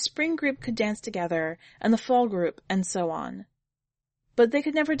 So my spring group could dance together, and the fall group, and so on. But they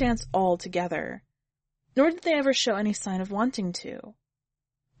could never dance all together, nor did they ever show any sign of wanting to.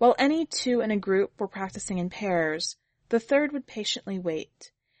 While any 2 in a group were practicing in pairs, the third would patiently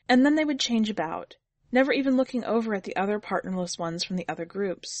wait, and then they would change about, never even looking over at the other partnerless ones from the other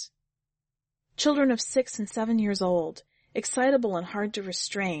groups. Children of 6 and 7 years old, excitable and hard to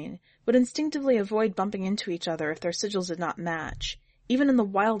restrain, would instinctively avoid bumping into each other if their sigils did not match, even in the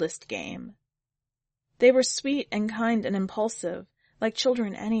wildest game. They were sweet and kind and impulsive, like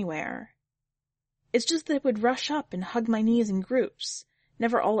children anywhere. It's just that they would rush up and hug my knees in groups,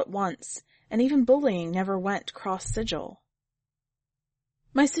 never all at once, and even bullying never went cross-sigil.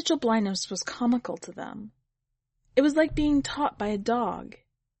 My sigil blindness was comical to them. It was like being taught by a dog.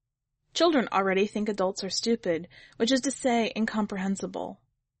 Children already think adults are stupid, which is to say, incomprehensible.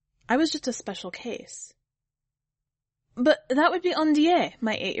 I was just a special case. But that would be Ondier,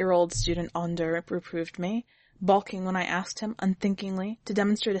 my 8-year-old student Onder reproved me, balking when I asked him, unthinkingly, to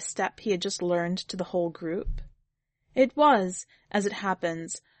demonstrate a step he had just learned to the whole group. It was, as it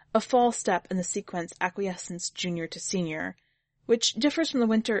happens, a fall step in the sequence acquiescence junior to senior, which differs from the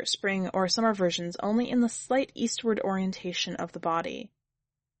winter, spring, or summer versions only in the slight eastward orientation of the body.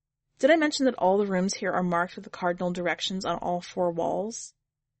 Did I mention that all the rooms here are marked with the cardinal directions on all 4 walls?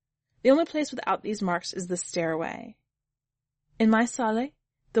 The only place without these marks is the stairway. In my salle,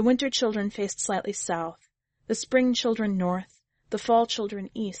 the winter children faced slightly south, the spring children north, the fall children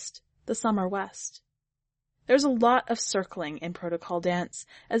east, the summer west. There's a lot of circling in protocol dance,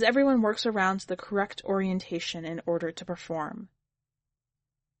 as everyone works around to the correct orientation in order to perform.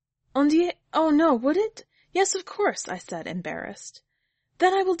 Ondier, oh no, would it? Yes, of course, I said, embarrassed.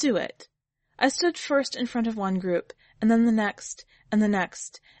 Then I will do it. I stood first in front of one group, and then the next,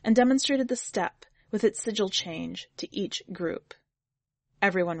 and demonstrated the step, with its sigil change, to each group.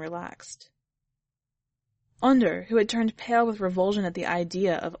 Everyone relaxed. Onder, who had turned pale with revulsion at the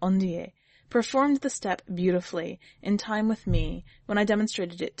idea of Ondier, performed the step beautifully, in time with me, when I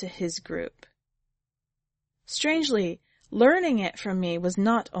demonstrated it to his group. Strangely, learning it from me was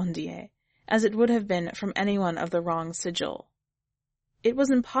not Ondier, as it would have been from anyone of the wrong sigil. It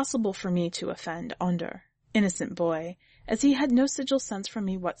was impossible for me to offend Onder, innocent boy, as he had no sigil sense from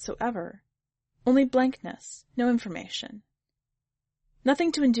me whatsoever. Only blankness, no information.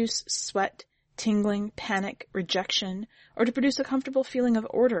 Nothing to induce sweat, tingling, panic, rejection, or to produce a comfortable feeling of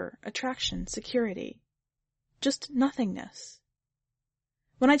order, attraction, security. Just nothingness.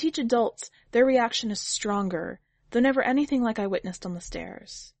 When I teach adults, their reaction is stronger, though never anything like I witnessed on the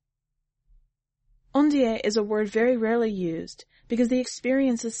stairs. Ondier is a word very rarely used because the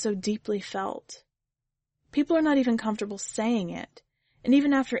experience is so deeply felt. People are not even comfortable saying it, and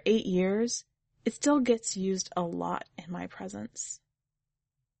even after 8 years, it still gets used a lot in my presence.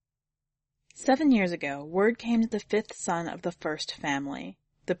 7 years ago, word came to the 5th son of the first family,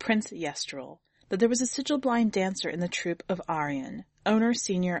 the Prince Yestrel, that there was a sigil-blind dancer in the troupe of Aryan,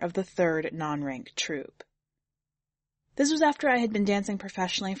 owner-senior of the 3rd non-ranked troupe. This was after I had been dancing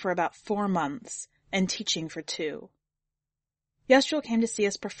professionally for about 4 months, and teaching for 2. Yestrel came to see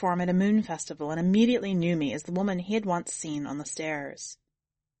us perform at a moon festival and immediately knew me as the woman he had once seen on the stairs.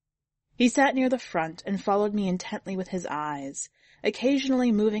 He sat near the front and followed me intently with his eyes,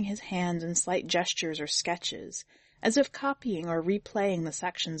 occasionally moving his hands in slight gestures or sketches, as if copying or replaying the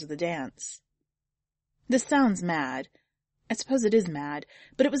sections of the dance. This sounds mad. I suppose it is mad,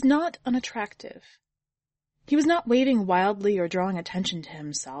 but it was not unattractive. He was not waving wildly or drawing attention to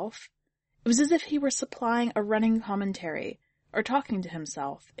himself. It was as if he were supplying a running commentary, or talking to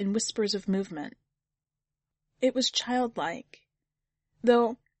himself in whispers of movement. It was childlike,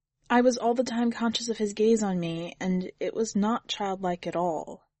 though I was all the time conscious of his gaze on me, and it was not childlike at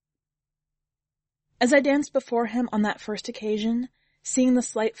all. As I danced before him on that first occasion, seeing the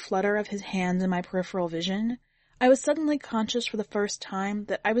slight flutter of his hands in my peripheral vision, I was suddenly conscious for the first time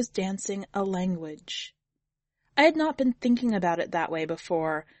that I was dancing a language. I had not been thinking about it that way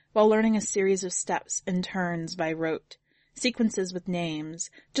before, while learning a series of steps and turns by rote, sequences with names,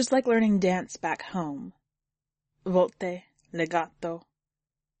 just like learning dance back home. Volte, legato.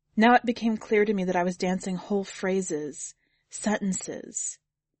 Now it became clear to me that I was dancing whole phrases, sentences.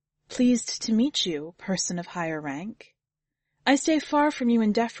 Pleased to meet you, person of higher rank. I stay far from you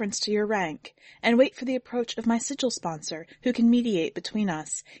in deference to your rank, and wait for the approach of my sigil sponsor, who can mediate between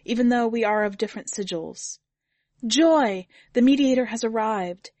us, even though we are of different sigils. Joy! The mediator has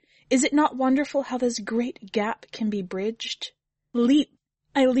arrived. Is it not wonderful how this great gap can be bridged? Leap!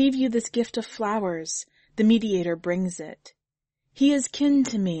 I leave you this gift of flowers. The mediator brings it. He is kin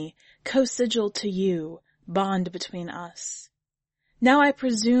to me, co-sigil to you, bond between us. Now I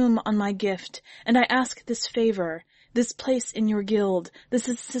presume on my gift, and I ask this favor, this place in your guild, this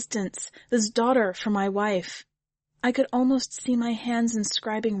assistance, this daughter for my wife. I could almost see my hands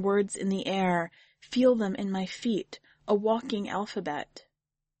inscribing words in the air, feel them in my feet, a walking alphabet.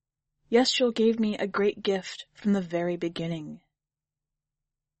 Yestrel gave me a great gift from the very beginning.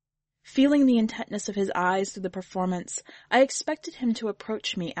 Feeling the intentness of his eyes through the performance, I expected him to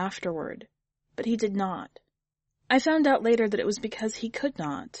approach me afterward, but he did not. I found out later that it was because he could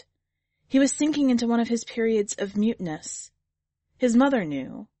not. He was sinking into one of his periods of muteness. His mother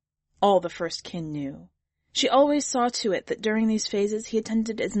knew. All the first kin knew. She always saw to it that during these phases he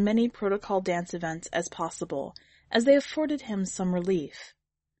attended as many protocol dance events as possible, as they afforded him some relief.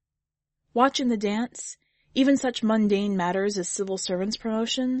 Watching the dance, even such mundane matters as civil servants'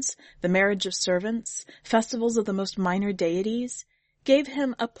 promotions, the marriage of servants, festivals of the most minor deities, gave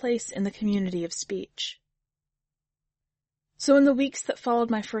him a place in the community of speech. So in the weeks that followed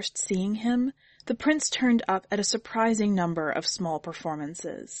my first seeing him, the prince turned up at a surprising number of small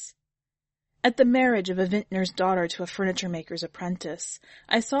performances. At the marriage of a vintner's daughter to a furniture-maker's apprentice,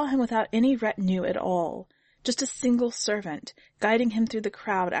 I saw him without any retinue at all, just a single servant, guiding him through the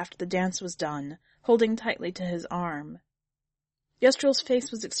crowd after the dance was done, holding tightly to his arm. Yestrel's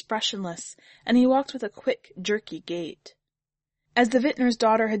face was expressionless, and he walked with a quick, jerky gait. As the vintner's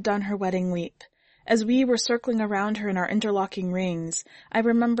daughter had done her wedding leap, as we were circling around her in our interlocking rings, I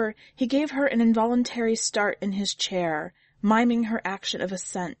remember he gave her an involuntary start in his chair, miming her action of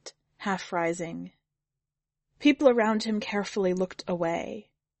assent, half rising. People around him carefully looked away.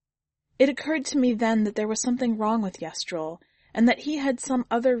 It occurred to me then that there was something wrong with Yestrel, and that he had some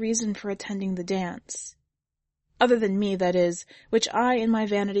other reason for attending the dance. Other than me, that is, which I, in my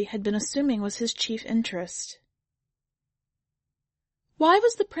vanity, had been assuming was his chief interest. "Why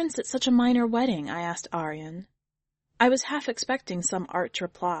was the prince at such a minor wedding?" I asked Aryan. I was half expecting some arch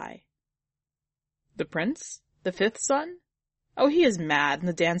reply. "The prince? The fifth son? Oh, he is mad, and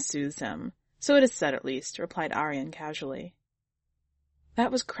the dance soothes him. So it is said, at least," replied Aryan casually.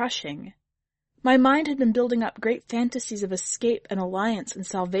 That was crushing. My mind had been building up great fantasies of escape and alliance and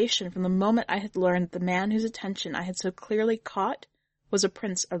salvation from the moment I had learned that the man whose attention I had so clearly caught was a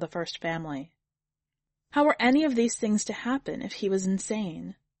prince of the first family. How were any of these things to happen if he was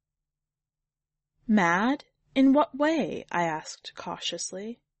insane? "Mad? In what way?" I asked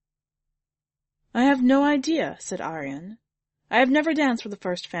cautiously. "I have no idea," said Aryan. "I have never danced with the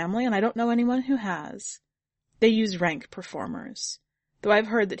first family, and I don't know anyone who has. They use rank performers, though I've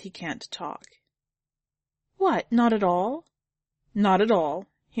heard that he can't talk." "What, not at all?" "Not at all.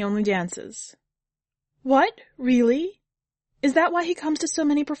 He only dances." "What? Really? Is that why he comes to so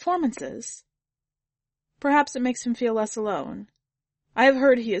many performances?" "Perhaps it makes him feel less alone. I have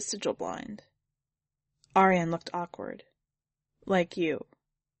heard he is sigil blind." Aryan looked awkward. "Like you."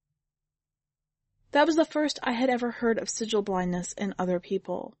 That was the first I had ever heard of sigil blindness in other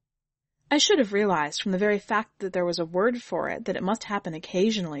people. I should have realized from the very fact that there was a word for it that it must happen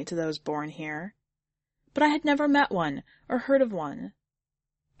occasionally to those born here. But I had never met one or heard of one.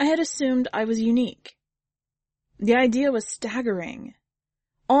 I had assumed I was unique. The idea was staggering.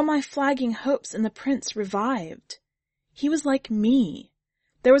 All my flagging hopes in the prince revived. He was like me.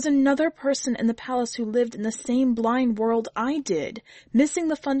 There was another person in the palace who lived in the same blind world I did, missing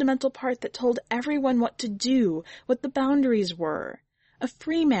the fundamental part that told everyone what to do, what the boundaries were. A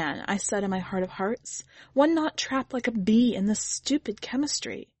free man, I said in my heart of hearts, one not trapped like a bee in this stupid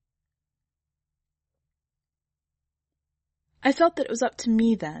chemistry. I felt that it was up to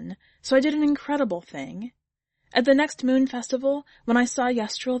me then, so I did an incredible thing. At the next moon festival, when I saw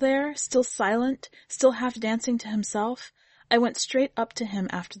Yestrel there, still silent, still half dancing to himself, I went straight up to him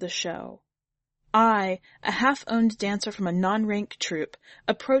after the show. I, a half-owned dancer from a non-rank troupe,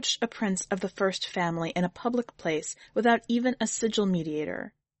 approached a prince of the first family in a public place without even a sigil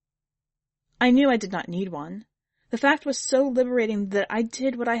mediator. I knew I did not need one. The fact was so liberating that I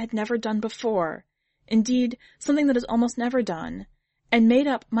did what I had never done before, indeed, something that is almost never done, and made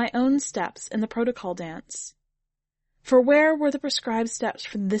up my own steps in the protocol dance. For where were the prescribed steps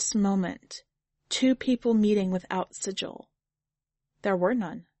for this moment? Two people meeting without sigil. There were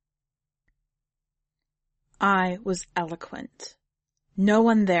none. I was eloquent. No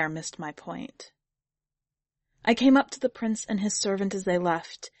one there missed my point. I came up to the prince and his servant as they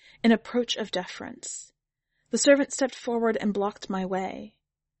left, in approach of deference. The servant stepped forward and blocked my way.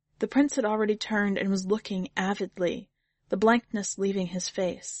 The prince had already turned and was looking avidly, the blankness leaving his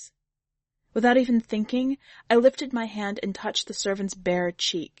face. Without even thinking, I lifted my hand and touched the servant's bare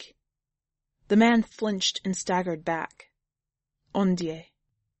cheek. The man flinched and staggered back. On Dieu.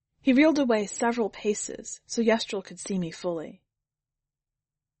 He reeled away several paces, so Yestrel could see me fully.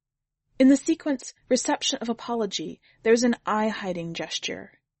 In the sequence, reception of apology, there's an eye-hiding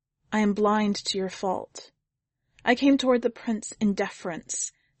gesture. I am blind to your fault. I came toward the prince in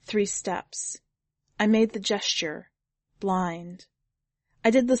deference, 3 steps. I made the gesture, blind.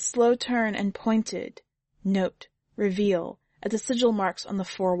 I did the slow turn and pointed, note, reveal, at the sigil marks on the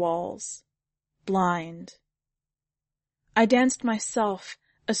 4 walls. Blind. I danced myself,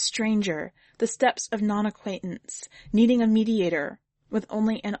 a stranger, the steps of non-acquaintance, needing a mediator, with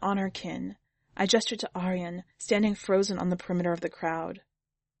only an honor-kin. I gestured to Aryan, standing frozen on the perimeter of the crowd.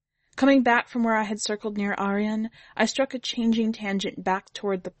 Coming back from where I had circled near Aryan, I struck a changing tangent back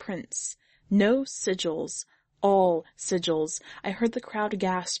toward the prince. No sigils. All sigils. I heard the crowd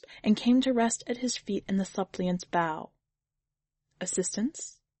gasp and came to rest at his feet in the suppliant's bow.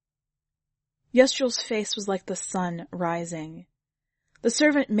 Assistance? Yestrel's face was like the sun rising. The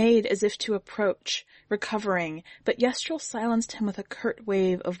servant made as if to approach, recovering, but Yestrel silenced him with a curt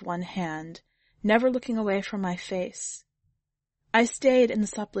wave of one hand, never looking away from my face. I stayed in the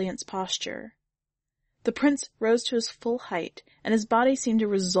suppliant's posture. The prince rose to his full height, and his body seemed to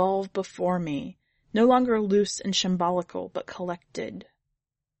resolve before me, no longer loose and symbolical, but collected.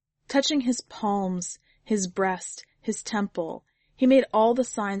 Touching his palms, his breast, his temple, he made all the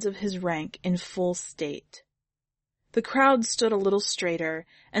signs of his rank in full state. The crowd stood a little straighter,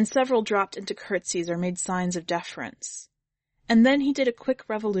 and several dropped into curtsies or made signs of deference. And then he did a quick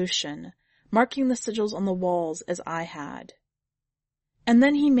revolution, marking the sigils on the walls as I had. And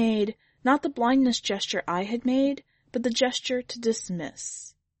then he made, not the blindness gesture I had made, but the gesture to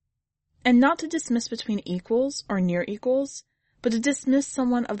dismiss. And not to dismiss between equals or near equals, but to dismiss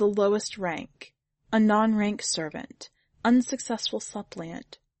someone of the lowest rank, a non-rank servant, unsuccessful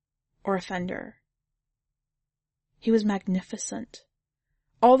suppliant, or offender. He was magnificent.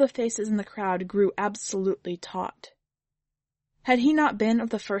 All the faces in the crowd grew absolutely taut. Had he not been of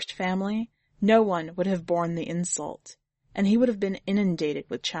the first family, no one would have borne the insult, and he would have been inundated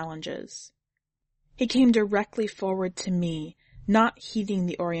with challenges. He came directly forward to me, not heeding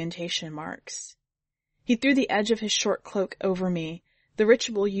the orientation marks. He threw the edge of his short cloak over me, the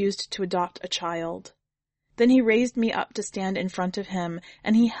ritual used to adopt a child. Then he raised me up to stand in front of him,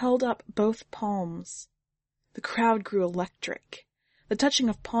 and he held up both palms. The crowd grew electric. The touching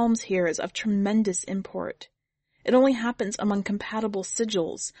of palms here is of tremendous import. It only happens among compatible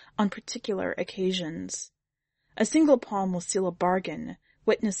sigils on particular occasions. A single palm will seal a bargain,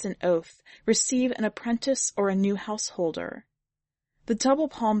 witness an oath, receive an apprentice or a new householder. The double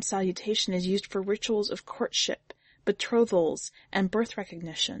palm salutation is used for rituals of courtship, betrothals, and birth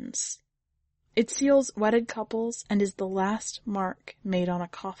recognitions. It seals wedded couples and is the last mark made on a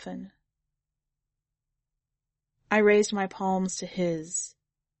coffin. I raised my palms to his.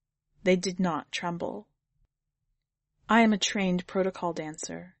 They did not tremble. I am a trained protocol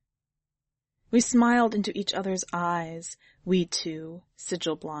dancer. We smiled into each other's eyes, we two,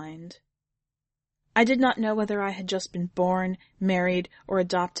 sigil blind. I did not know whether I had just been born, married, or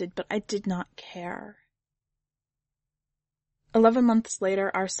adopted, but I did not care. 11 months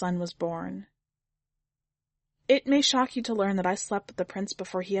later, our son was born. It may shock you to learn that I slept with the prince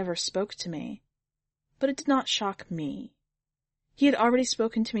before he ever spoke to me, but it did not shock me. He had already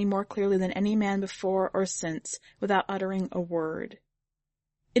spoken to me more clearly than any man before or since, without uttering a word.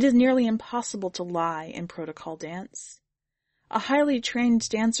 It is nearly impossible to lie in protocol dance. A highly trained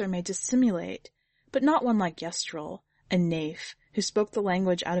dancer may dissimulate, but not one like Yestrel, a naif, who spoke the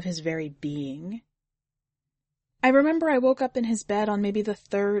language out of his very being. I remember I woke up in his bed on maybe the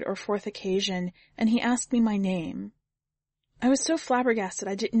 3rd or 4th occasion, and he asked me my name. I was so flabbergasted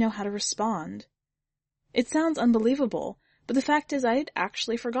I didn't know how to respond. It sounds unbelievable, but the fact is I had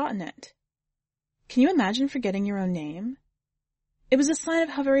actually forgotten it. Can you imagine forgetting your own name? It was a sign of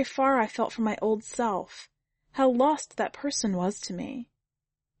how very far I felt from my old self, how lost that person was to me.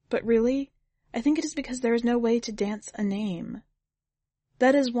 But really, I think it is because there is no way to dance a name.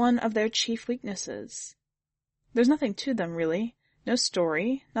 That is one of their chief weaknesses. There's nothing to them, really. No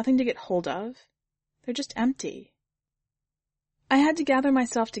story, nothing to get hold of. They're just empty. I had to gather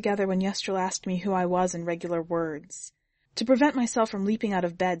myself together when Yestrel asked me who I was in regular words, to prevent myself from leaping out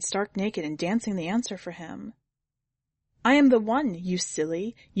of bed stark naked and dancing the answer for him. I am the one, you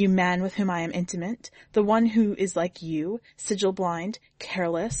silly, you man with whom I am intimate, the one who is like you, sigil blind,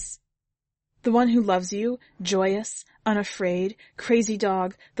 careless. The one who loves you, joyous, unafraid, crazy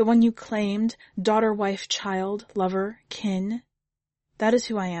dog, the one you claimed, daughter, wife, child, lover, kin. That is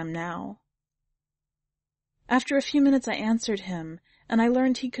who I am now. After a few minutes I answered him, and I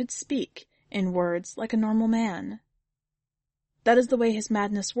learned he could speak, in words, like a normal man. That is the way his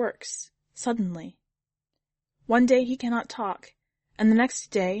madness works, suddenly. One day he cannot talk, and the next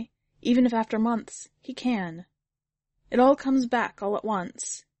day, even if after months, he can. It all comes back all at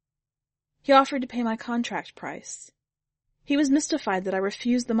once. He offered to pay my contract price. He was mystified that I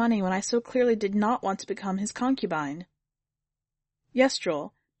refused the money when I so clearly did not want to become his concubine.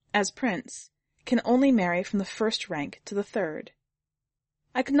 Yestrel, as prince, can only marry from the first rank to the third.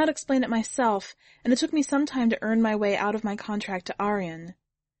 I could not explain it myself, and it took me some time to earn my way out of my contract to Aryan.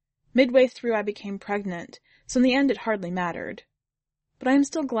 Midway through I became pregnant, so in the end it hardly mattered. But I am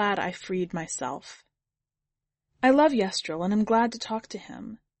still glad I freed myself. I love Yestrel and am glad to talk to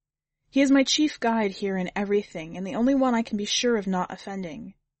him. He is my chief guide here in everything, and the only one I can be sure of not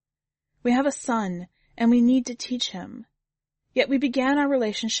offending. We have a son, and we need to teach him. Yet we began our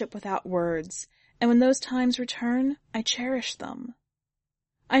relationship without words, and when those times return, I cherish them.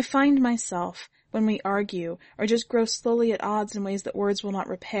 I find myself, when we argue, or just grow slowly at odds in ways that words will not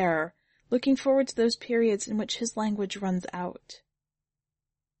repair, looking forward to those periods in which his language runs out.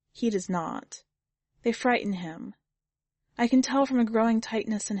 He does not. They frighten him. I can tell from a growing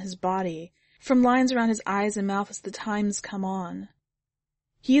tightness in his body, from lines around his eyes and mouth as the times come on.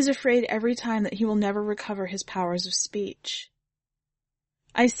 He is afraid every time that he will never recover his powers of speech.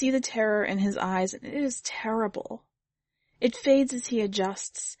 I see the terror in his eyes, and it is terrible. It fades as he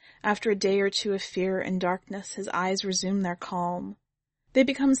adjusts. After a day or two of fear and darkness, his eyes resume their calm. They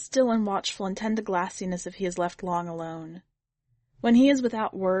become still and watchful and tend to glassiness if he is left long alone. When he is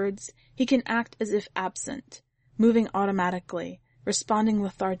without words, he can act as if absent, moving automatically, responding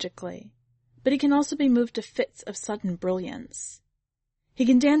lethargically. But he can also be moved to fits of sudden brilliance. He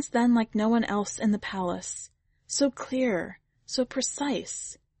can dance then like no one else in the palace, so clear, so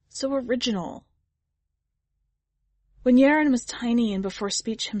precise, so original. When Yaren was tiny and before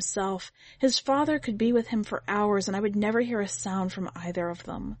speech himself, his father could be with him for hours and I would never hear a sound from either of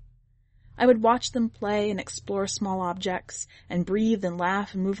them. I would watch them play and explore small objects, and breathe and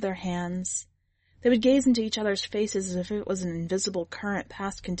laugh and move their hands. They would gaze into each other's faces as if it was an invisible current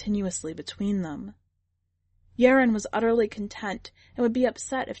passed continuously between them. Yaren was utterly content and would be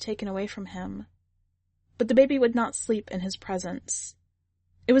upset if taken away from him. But the baby would not sleep in his presence.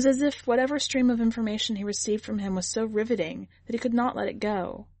 It was as if whatever stream of information he received from him was so riveting that he could not let it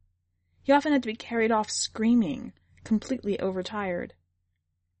go. He often had to be carried off screaming, completely overtired.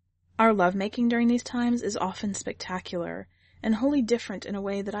 Our love-making during these times is often spectacular, and wholly different in a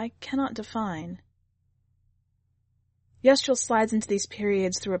way that I cannot define. Yestrel slides into these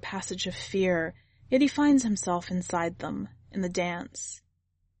periods through a passage of fear, yet he finds himself inside them, in the dance.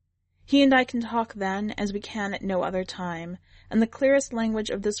 He and I can talk then as we can at no other time, and the clearest language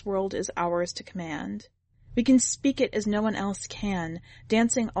of this world is ours to command. We can speak it as no one else can,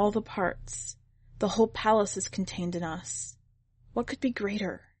 dancing all the parts. The whole palace is contained in us. What could be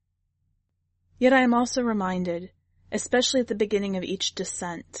greater? Yet I am also reminded, especially at the beginning of each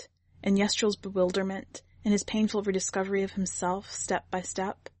descent, in Yestrel's bewilderment, in his painful rediscovery of himself step by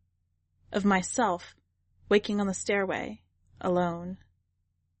step, of myself, waking on the stairway, alone.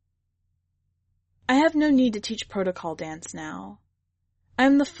 I have no need to teach protocol dance now. I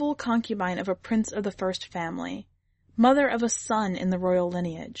am the full concubine of a prince of the first family, mother of a son in the royal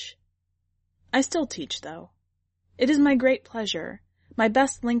lineage. I still teach, though. It is my great pleasure, my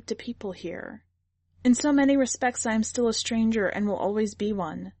best link to people here. In so many respects I am still a stranger and will always be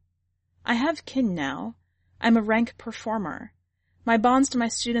one. I have kin now. I am a rank performer. My bonds to my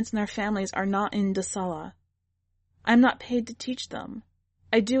students and their families are not in Dasala. I am not paid to teach them.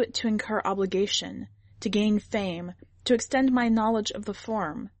 I do it to incur obligation, to gain fame, to extend my knowledge of the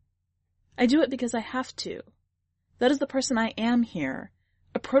form. I do it because I have to. That is the person I am here,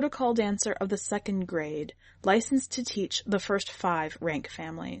 a protocol dancer of the 2nd grade, licensed to teach the first 5 rank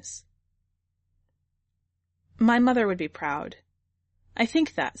families. My mother would be proud. I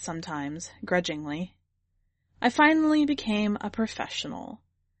think that sometimes, grudgingly. I finally became a professional,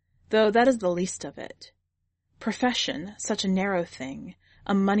 though that is the least of it. Profession, such a narrow thing,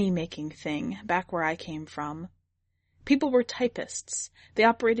 a money-making thing, back where I came from. People were typists, they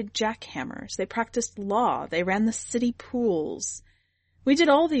operated jackhammers, they practiced law, they ran the city pools. We did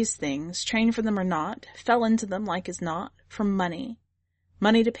all these things, trained for them or not, fell into them like as not, for money.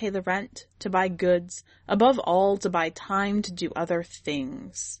 Money to pay the rent, to buy goods, above all to buy time to do other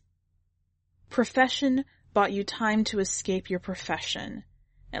things. Profession bought you time to escape your profession,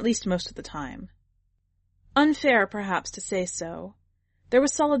 at least most of the time. Unfair, perhaps, to say so. There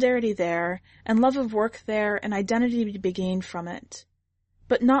was solidarity there, and love of work there, and identity to be gained from it.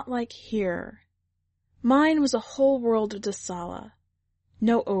 But not like here. Mine was a whole world of Dasala.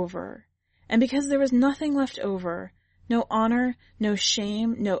 No over. And because there was nothing left over, no honor, no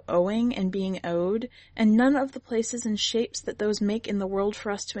shame, no owing and being owed, and none of the places and shapes that those make in the world for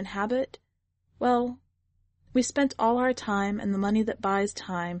us to inhabit, well, we spent all our time and the money that buys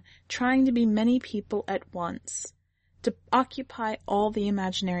time trying to be many people at once, to occupy all the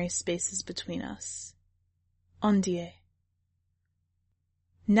imaginary spaces between us. On dieu.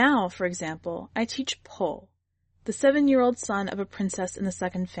 Now, for example, I teach Pol, the 7-year-old son of a princess in the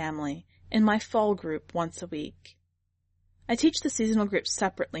second family, in my fall group once a week. I teach the seasonal groups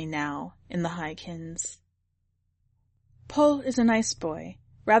separately now, in the High-Kins. Pol is a nice boy,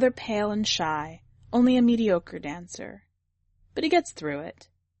 rather pale and shy, only a mediocre dancer. But he gets through it.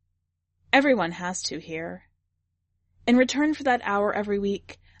 Everyone has to here. In return for that hour every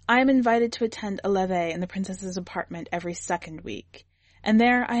week, I am invited to attend a levee in the princess's apartment every second week, and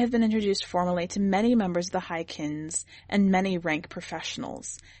there I have been introduced formally to many members of the High-Kins and many rank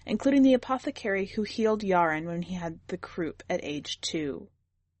professionals, including the apothecary who healed Yaren when he had the croup at age 2.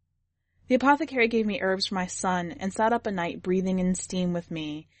 The apothecary gave me herbs for my son and sat up a night breathing in steam with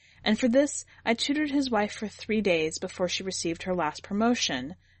me, and for this I tutored his wife for 3 days before she received her last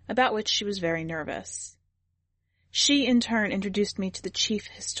promotion, about which she was very nervous. She, in turn, introduced me to the chief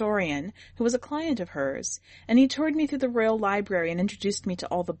historian, who was a client of hers, and he toured me through the royal library and introduced me to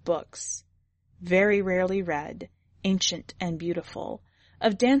all the books, very rarely read, ancient and beautiful,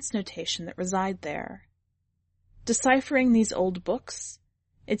 of dance notation that reside there. Deciphering these old books,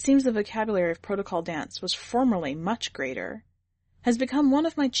 it seems the vocabulary of protocol dance was formerly much greater, has become one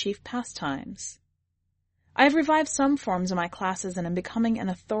of my chief pastimes. I have revived some forms in my classes and am becoming an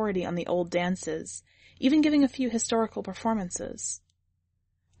authority on the old dances, even giving a few historical performances.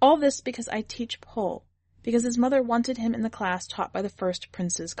 All this because I teach Pol, because his mother wanted him in the class taught by the first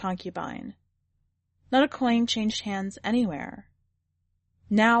prince's concubine. Not a coin changed hands anywhere.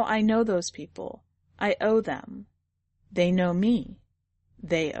 Now I know those people. I owe them. They know me.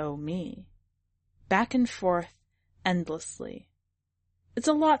 They owe me. Back and forth, endlessly. It's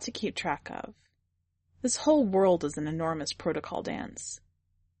a lot to keep track of. This whole world is an enormous protocol dance.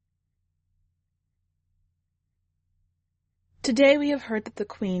 Today we have heard that the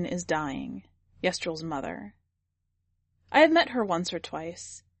Queen is dying, Yestrel's mother. I have met her once or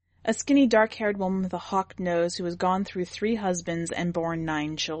twice, a skinny dark-haired woman with a hawk nose who has gone through 3 husbands and borne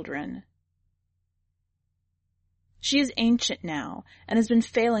 9 children. She is ancient now, and has been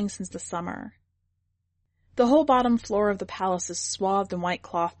failing since the summer. The whole bottom floor of the palace is swathed in white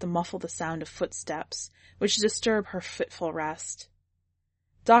cloth to muffle the sound of footsteps, which disturb her fitful rest.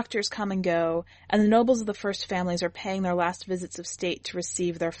 Doctors come and go, and the nobles of the first families are paying their last visits of state to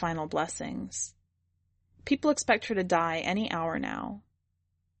receive their final blessings. People expect her to die any hour now.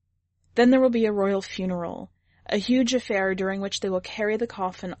 Then there will be a royal funeral, a huge affair during which they will carry the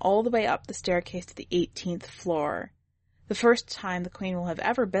coffin all the way up the staircase to the 18th floor, the first time the Queen will have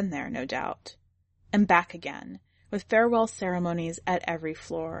ever been there, no doubt, and back again, with farewell ceremonies at every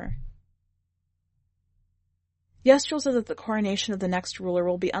floor. Yestrel says that the coronation of the next ruler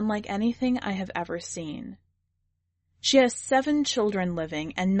will be unlike anything I have ever seen. She has 7 children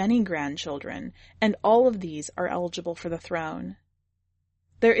living and many grandchildren, and all of these are eligible for the throne.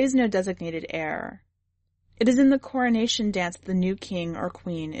 There is no designated heir. It is in the coronation dance that the new king or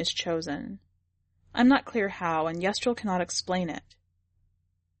queen is chosen. I'm not clear how, and Yestrel cannot explain it.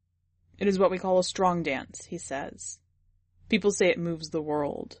 It is what we call a strong dance, he says. People say it moves the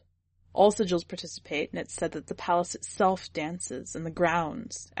world. All sigils participate, and it's said that the palace itself dances, and the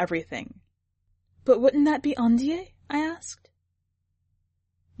grounds, everything. But wouldn't that be Ondier? I asked.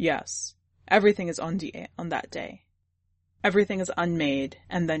 Yes, everything is Ondier on that day. Everything is unmade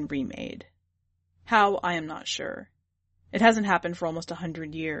and then remade. How, I am not sure. It hasn't happened for almost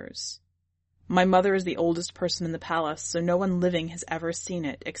 100 years. My mother is the oldest person in the palace, so no one living has ever seen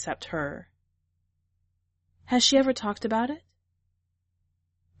it except her. Has she ever talked about it?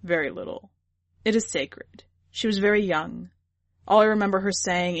 Very little. It is sacred. She was very young. All I remember her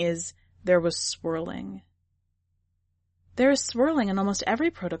saying is, there was swirling. There is swirling in almost every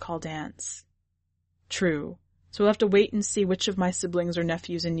protocol dance. True. So we'll have to wait and see which of my siblings or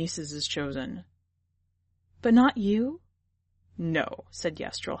nephews and nieces is chosen. But not you? No, said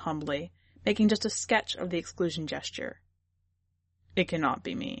Yestrel humbly, making just a sketch of the exclusion gesture. It cannot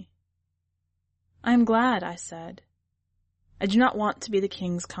be me. I am glad, I said. I do not want to be the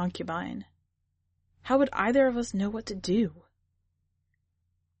king's concubine. How would either of us know what to do?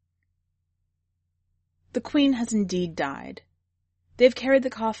 The Queen has indeed died. They have carried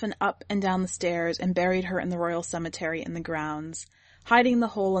the coffin up and down the stairs and buried her in the royal cemetery in the grounds, hiding the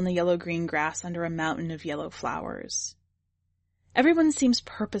hole in the yellow-green grass under a mountain of yellow flowers. Everyone seems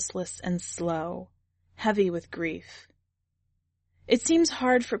purposeless and slow, heavy with grief. It seems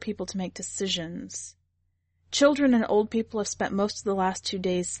hard for people to make decisions. Children and old people have spent most of the last 2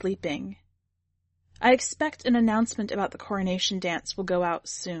 days sleeping. I expect an announcement about the coronation dance will go out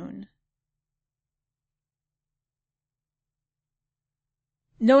soon.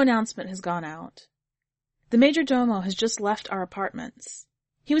 No announcement has gone out. The major domo has just left our apartments.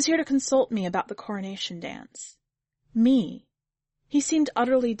 He was here to consult me about the coronation dance. Me. He seemed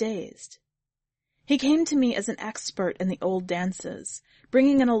utterly dazed. He came to me as an expert in the old dances,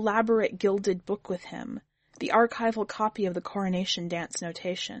 bringing an elaborate gilded book with him, the archival copy of the coronation dance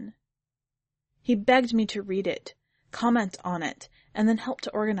notation. He begged me to read it, comment on it, and then help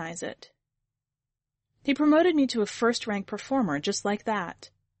to organize it. He promoted me to a first-rank performer just like that.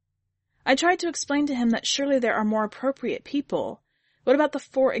 I tried to explain to him that surely there are more appropriate people. What about the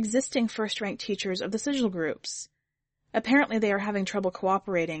 4 existing first-rank teachers of the sigil groups? Apparently they are having trouble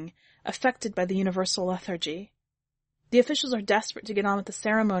cooperating, affected by the universal lethargy. The officials are desperate to get on with the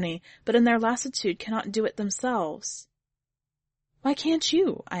ceremony, but in their lassitude cannot do it themselves. Why can't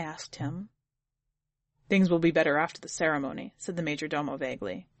you? I asked him. Things will be better after the ceremony, said the major domo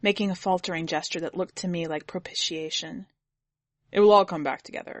vaguely, making a faltering gesture that looked to me like propitiation. It will all come back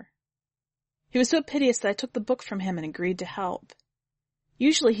together. He was so piteous that I took the book from him and agreed to help.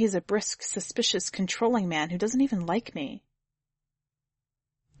 Usually he's a brisk, suspicious, controlling man who doesn't even like me.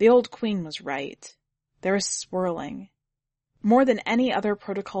 The old queen was right. There is swirling. More than any other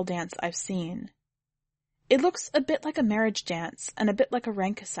protocol dance I've seen. It looks a bit like a marriage dance and a bit like a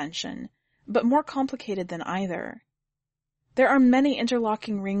rank ascension, but more complicated than either. There are many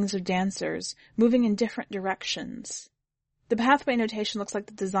interlocking rings of dancers moving in different directions. The pathway notation looks like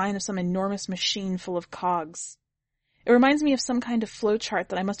the design of some enormous machine full of cogs. It reminds me of some kind of flowchart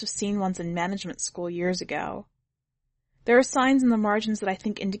that I must have seen once in management school years ago. There are signs in the margins that I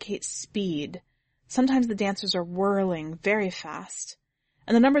think indicate speed. Sometimes the dancers are whirling very fast,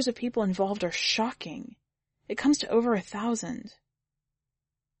 and the numbers of people involved are shocking. It comes to over 1,000.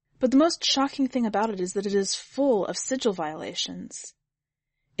 But the most shocking thing about it is that it is full of sigil violations.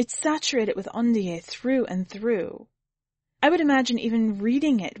 It's saturated with ondié through and through. I would imagine even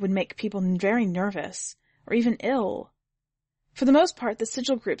reading it would make people very nervous, or even ill. For the most part, the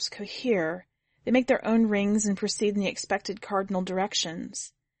sigil groups cohere. They make their own rings and proceed in the expected cardinal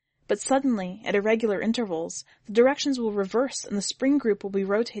directions. But suddenly, at irregular intervals, the directions will reverse and the spring group will be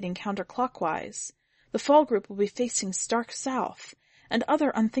rotating counterclockwise. The fall group will be facing stark south, and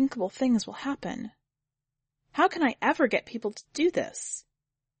other unthinkable things will happen. How can I ever get people to do this?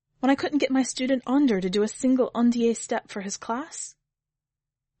 When I couldn't get my student Onder to do a single ondié step for his class?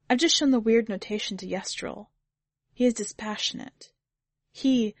 I've just shown the weird notation to Yestrel. He is dispassionate.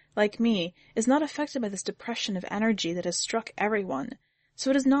 He, like me, is not affected by this depression of energy that has struck everyone, so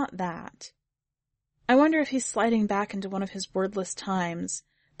it is not that. I wonder if he's sliding back into one of his wordless times,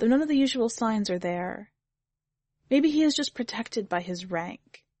 though none of the usual signs are there. Maybe he is just protected by his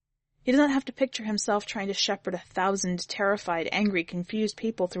rank. He does not have to picture himself trying to shepherd 1,000 terrified, angry, confused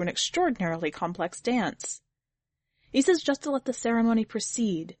people through an extraordinarily complex dance. He says just to let the ceremony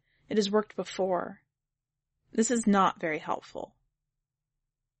proceed. It has worked before. This is not very helpful.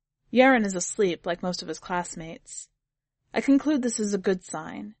 Yaren is asleep like most of his classmates. I conclude this is a good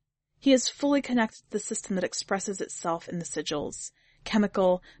sign. He is fully connected to the system that expresses itself in the sigils,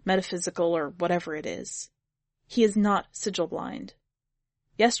 chemical, metaphysical, or whatever it is. He is not sigil blind.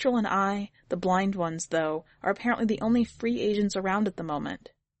 Yestrel and I, the blind ones, though, are apparently the only free agents around at the moment.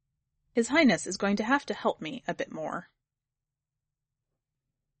 His Highness is going to have to help me a bit more.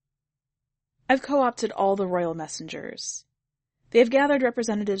 I've co-opted all the royal messengers. They have gathered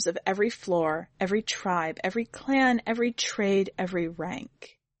representatives of every floor, every tribe, every clan, every trade, every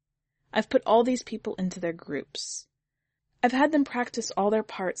rank. I've put all these people into their groups. I've had them practice all their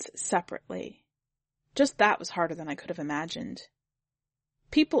parts separately. Just that was harder than I could have imagined.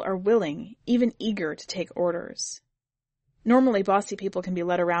 People are willing, even eager, to take orders. Normally, bossy people can be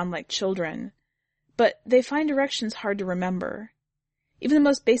led around like children, but they find directions hard to remember. Even the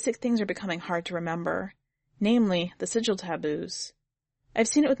most basic things are becoming hard to remember, namely, the sigil taboos. I've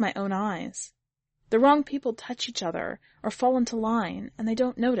seen it with my own eyes. The wrong people touch each other or fall into line, and they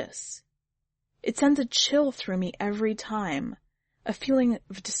don't notice. It sends a chill through me every time, a feeling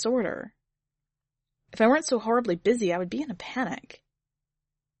of disorder. If I weren't so horribly busy, I would be in a panic.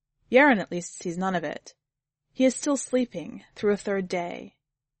 Yaren at least sees none of it. He is still sleeping through a 3rd day.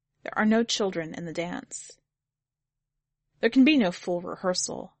 There are no children in the dance. There can be no full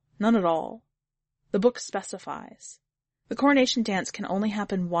rehearsal, none at all. The book specifies. The coronation dance can only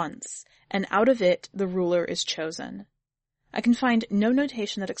happen once, and out of it the ruler is chosen. I can find no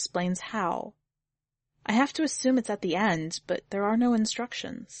notation that explains how. I have to assume it's at the end, but there are no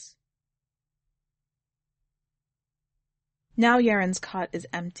instructions. Now Yaren's cot is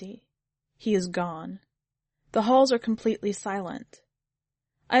empty. He is gone. The halls are completely silent.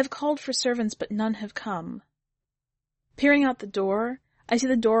 I have called for servants, but none have come. Peering out the door, I see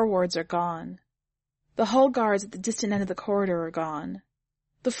the door wards are gone. The hall guards at the distant end of the corridor are gone.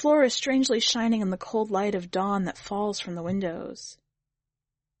 The floor is strangely shining in the cold light of dawn that falls from the windows.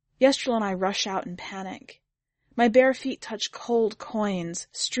 Yestrel and I rush out in panic. My bare feet touch cold coins,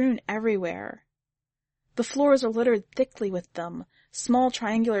 strewn everywhere. The floors are littered thickly with them, small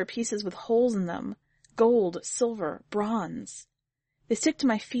triangular pieces with holes in them, gold, silver, bronze. They stick to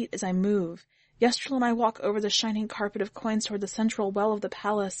my feet as I move. Yestrel and I walk over the shining carpet of coins toward the central well of the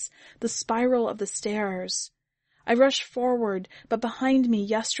palace, the spiral of the stairs. I rush forward, but behind me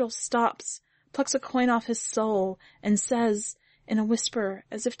Yestrel stops, plucks a coin off his soul, and says, in a whisper,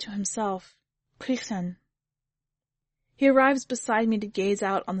 as if to himself, "Krichen." He arrives beside me to gaze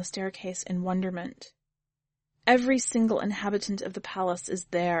out on the staircase in wonderment. Every single inhabitant of the palace is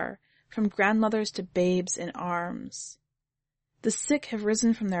there, from grandmothers to babes in arms. The sick have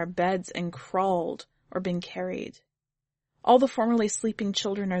risen from their beds and crawled, or been carried. All the formerly sleeping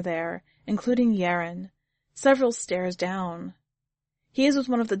children are there, including Yaren, several stairs down. He is with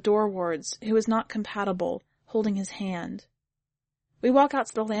one of the door wards, who is not compatible, holding his hand. We walk out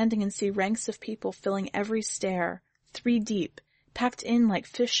to the landing and see ranks of people filling every stair, 3 deep, packed in like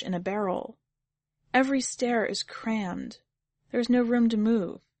fish in a barrel. Every stair is crammed. There is no room to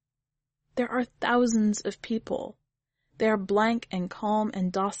move. There are thousands of people. They are blank and calm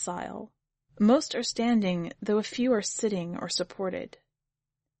and docile. Most are standing, though a few are sitting or supported.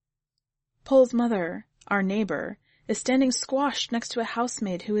 Pole's mother, our neighbor, is standing squashed next to a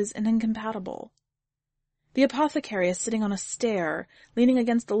housemaid who is an incompatible. The apothecary is sitting on a stair, leaning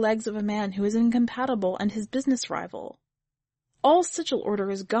against the legs of a man who is incompatible and his business rival. All sigil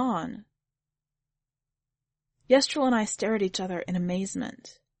order is gone. Yestrel and I stare at each other in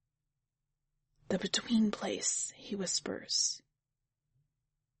amazement. "The between place," he whispers.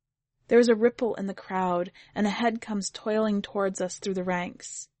 There is a ripple in the crowd, and a head comes toiling towards us through the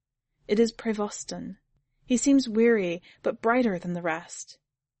ranks. It is Prevosten. He seems weary, but brighter than the rest.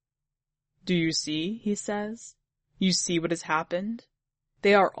 "Do you see?" he says. "You see what has happened?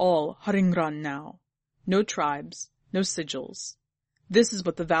 They are all Haringran now. No tribes, no sigils. This is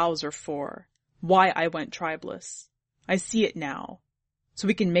what the vows are for. Why I went tribeless. I see it now. So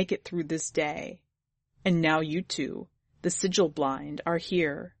we can make it through this day. And now you two, the sigil blind, are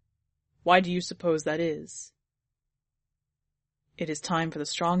here. Why do you suppose that is?" "It is time for the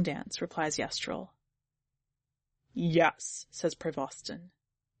strong dance," replies Yestrel. "Yes," says Prevosten.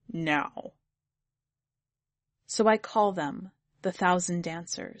 "Now." So I call them, the 1,000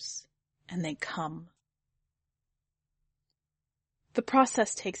 dancers, and they come. The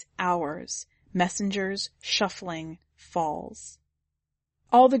process takes hours. Messengers, shuffling, falls.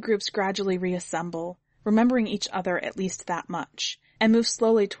 All the groups gradually reassemble, remembering each other at least that much, and move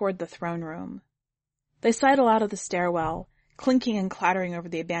slowly toward the throne room. They sidle out of the stairwell, clinking and clattering over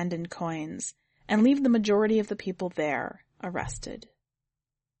the abandoned coins, and leave the majority of the people there, arrested.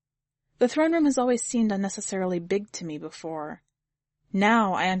 The throne room has always seemed unnecessarily big to me before.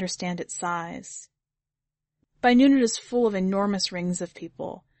 Now I understand its size. By noon it is full of enormous rings of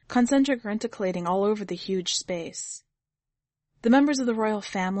people, concentric renticulating all over the huge space. The members of the royal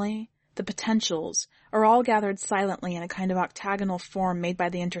family, the potentials, are all gathered silently in a kind of octagonal form made by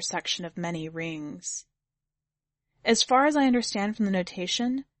the intersection of many rings. As far as I understand from the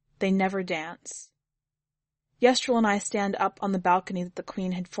notation, they never dance. Yestrel and I stand up on the balcony that the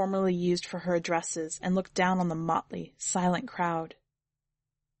queen had formerly used for her addresses and look down on the motley, silent crowd.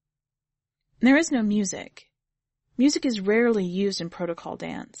 There is no music. Music is rarely used in protocol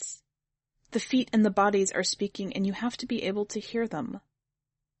dance. The feet and the bodies are speaking, and you have to be able to hear them.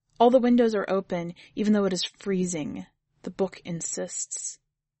 All the windows are open, even though it is freezing. The book insists.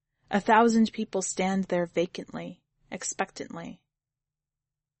 1,000 people stand there vacantly, expectantly.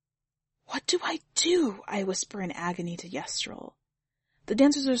 "What do I do?" I whisper in agony to Yestrel. "The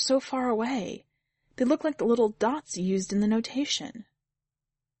dancers are so far away. They look like the little dots used in the notation."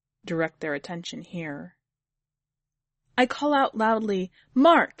 "Direct their attention here." I call out loudly,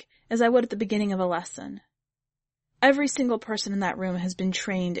 "Mark!" as I would at the beginning of a lesson. Every single person in that room has been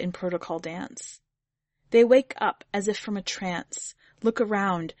trained in protocol dance. They wake up as if from a trance, look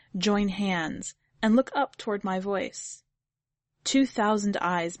around, join hands, and look up toward my voice. 2,000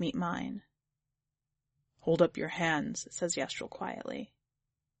 eyes meet mine. "Hold up your hands," says Yestrel quietly.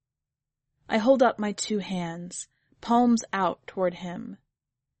 I hold up my 2 hands, palms out toward him.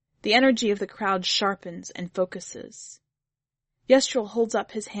 The energy of the crowd sharpens and focuses. Yestrel holds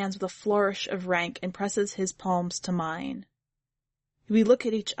up his hands with a flourish of rank and presses his palms to mine. We look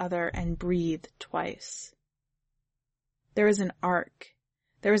at each other and breathe twice. There is an arc.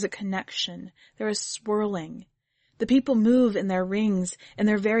 There is a connection. There is swirling. The people move in their rings and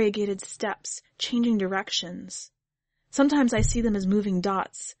their variegated steps, changing directions. Sometimes I see them as moving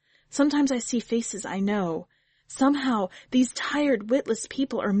dots. Sometimes I see faces I know. Somehow, these tired, witless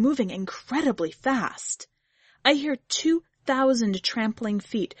people are moving incredibly fast. I hear 2,000 trampling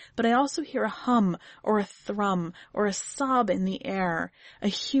feet, but I also hear a hum or a thrum or a sob in the air, a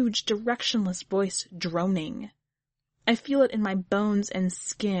huge, directionless voice droning. I feel it in my bones and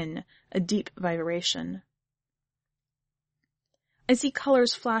skin, a deep vibration. I see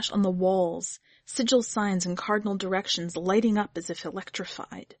colors flash on the walls, sigil signs in cardinal directions lighting up as if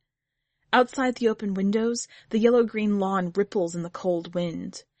electrified. Outside the open windows, the yellow-green lawn ripples in the cold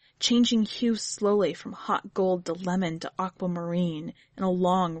wind, changing hue slowly from hot gold to lemon to aquamarine in a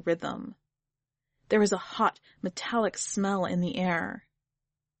long rhythm. There is a hot, metallic smell in the air.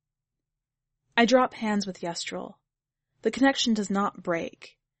 I drop hands with Yestrel. The connection does not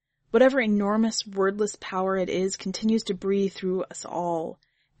break. Whatever enormous, wordless power it is continues to breathe through us all,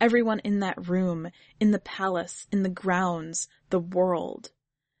 everyone in that room, in the palace, in the grounds, the world.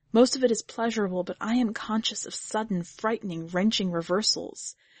 Most of it is pleasurable, but I am conscious of sudden, frightening, wrenching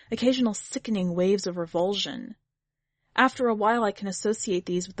reversals, occasional sickening waves of revulsion. After a while I can associate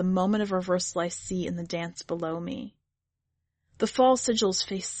these with the moment of reversal I see in the dance below me. The fall sigils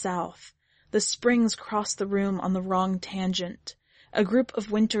face south. The springs cross the room on the wrong tangent. A group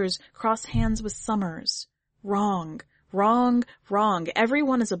of winters cross hands with summers. Wrong. Wrong, wrong.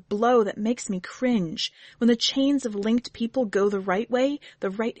 Everyone is a blow that makes me cringe. When the chains of linked people go the right way, the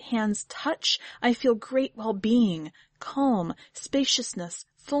right hands touch, I feel great well-being, calm, spaciousness,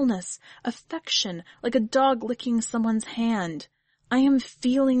 fullness, affection, like a dog licking someone's hand. I am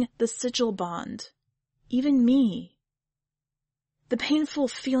feeling the sigil bond. Even me. The painful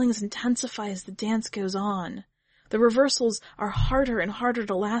feelings intensify as the dance goes on. The reversals are harder and harder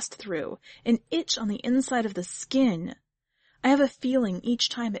to last through, an itch on the inside of the skin. I have a feeling each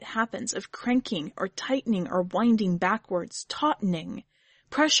time it happens of cranking or tightening or winding backwards, tautening.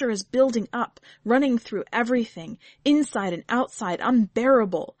 Pressure is building up, running through everything, inside and outside,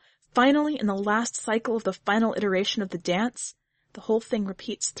 unbearable. Finally, in the last cycle of the final iteration of the dance, the whole thing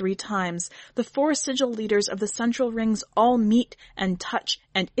repeats 3 times. The 4 sigil leaders of the central rings all meet and touch,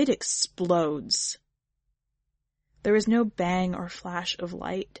 and it explodes. There is no bang or flash of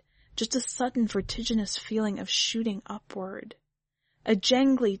light, just a sudden vertiginous feeling of shooting upward. A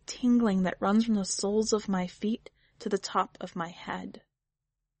jangly tingling that runs from the soles of my feet to the top of my head.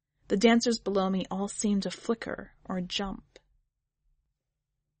 The dancers below me all seem to flicker or jump.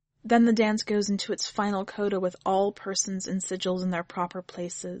 Then the dance goes into its final coda with all persons and sigils in their proper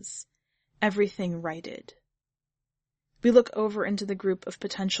places, everything righted. We look over into the group of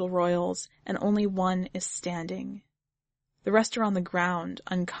potential royals, and only one is standing. The rest are on the ground,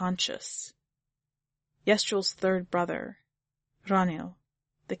 unconscious. Yestrel's 3rd brother, Ranil,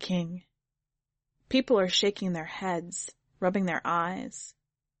 the king. People are shaking their heads, rubbing their eyes.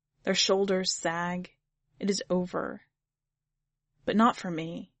 Their shoulders sag. It is over. But not for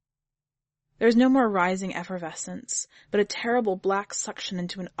me. There is no more rising effervescence, but a terrible black suction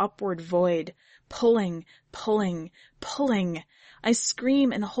into an upward void, pulling, pulling, pulling. I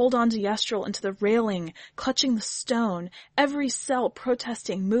scream and hold on to Yestrel into the railing, clutching the stone, every cell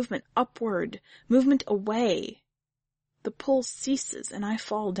protesting movement upward, movement away. The pull ceases and I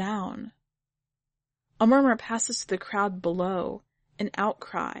fall down. A murmur passes to the crowd below, an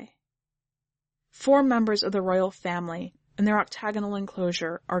outcry. 4 members of the royal family and their octagonal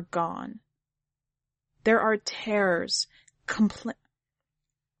enclosure are gone. There are tears, complaints,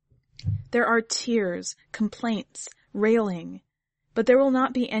 railing, but there will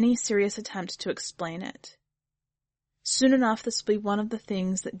not be any serious attempt to explain it. Soon enough this will be one of the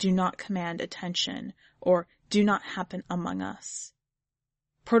things that do not command attention, or do not happen among us.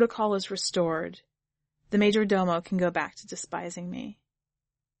 Protocol is restored. The major domo can go back to despising me.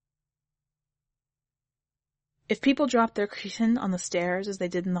 If people drop their cretin on the stairs as they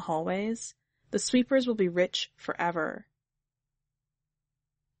did in the hallways, the sweepers will be rich forever.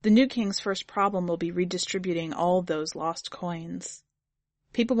 The new king's first problem will be redistributing all those lost coins.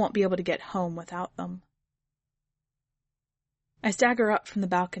 People won't be able to get home without them. I stagger up from the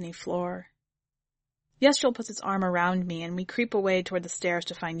balcony floor. Yestrel puts its arm around me and we creep away toward the stairs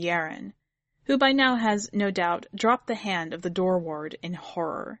to find Yaren, who by now has, no doubt, dropped the hand of the door ward in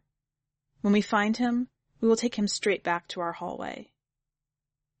horror. When we find him, we will take him straight back to our hallway.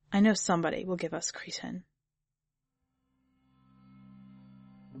 I know somebody will give us cretin.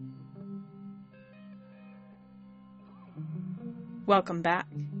 Welcome back.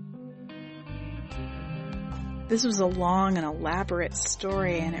 This was a long and elaborate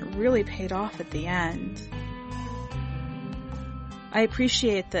story, and it really paid off at the end. I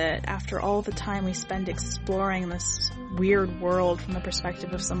appreciate that after all the time we spend exploring this weird world from the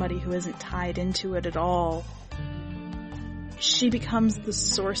perspective of somebody who isn't tied into it at all, she becomes the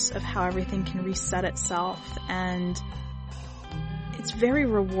source of how everything can reset itself, and it's very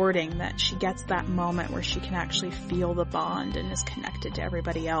rewarding that she gets that moment where she can actually feel the bond and is connected to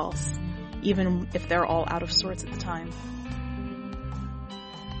everybody else, even if they're all out of sorts at the time.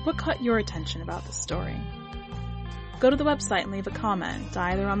 What caught your attention about this story? Go to the website and leave a comment,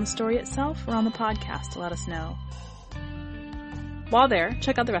 either on the story itself or on the podcast, to let us know. While there,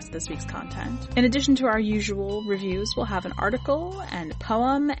 check out the rest of this week's content. In addition to our usual reviews, we'll have an article and a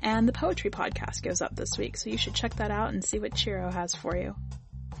poem, and the poetry podcast goes up this week, so you should check that out and see what Chiro has for you.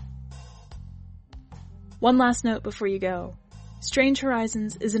 One last note before you go. Strange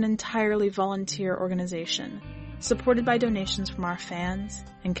Horizons is an entirely volunteer organization, supported by donations from our fans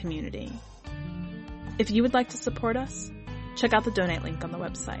and community. If you would like to support us, check out the donate link on the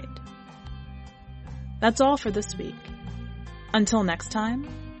website. That's all for this week. Until next time,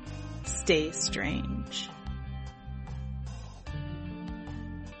 stay strange.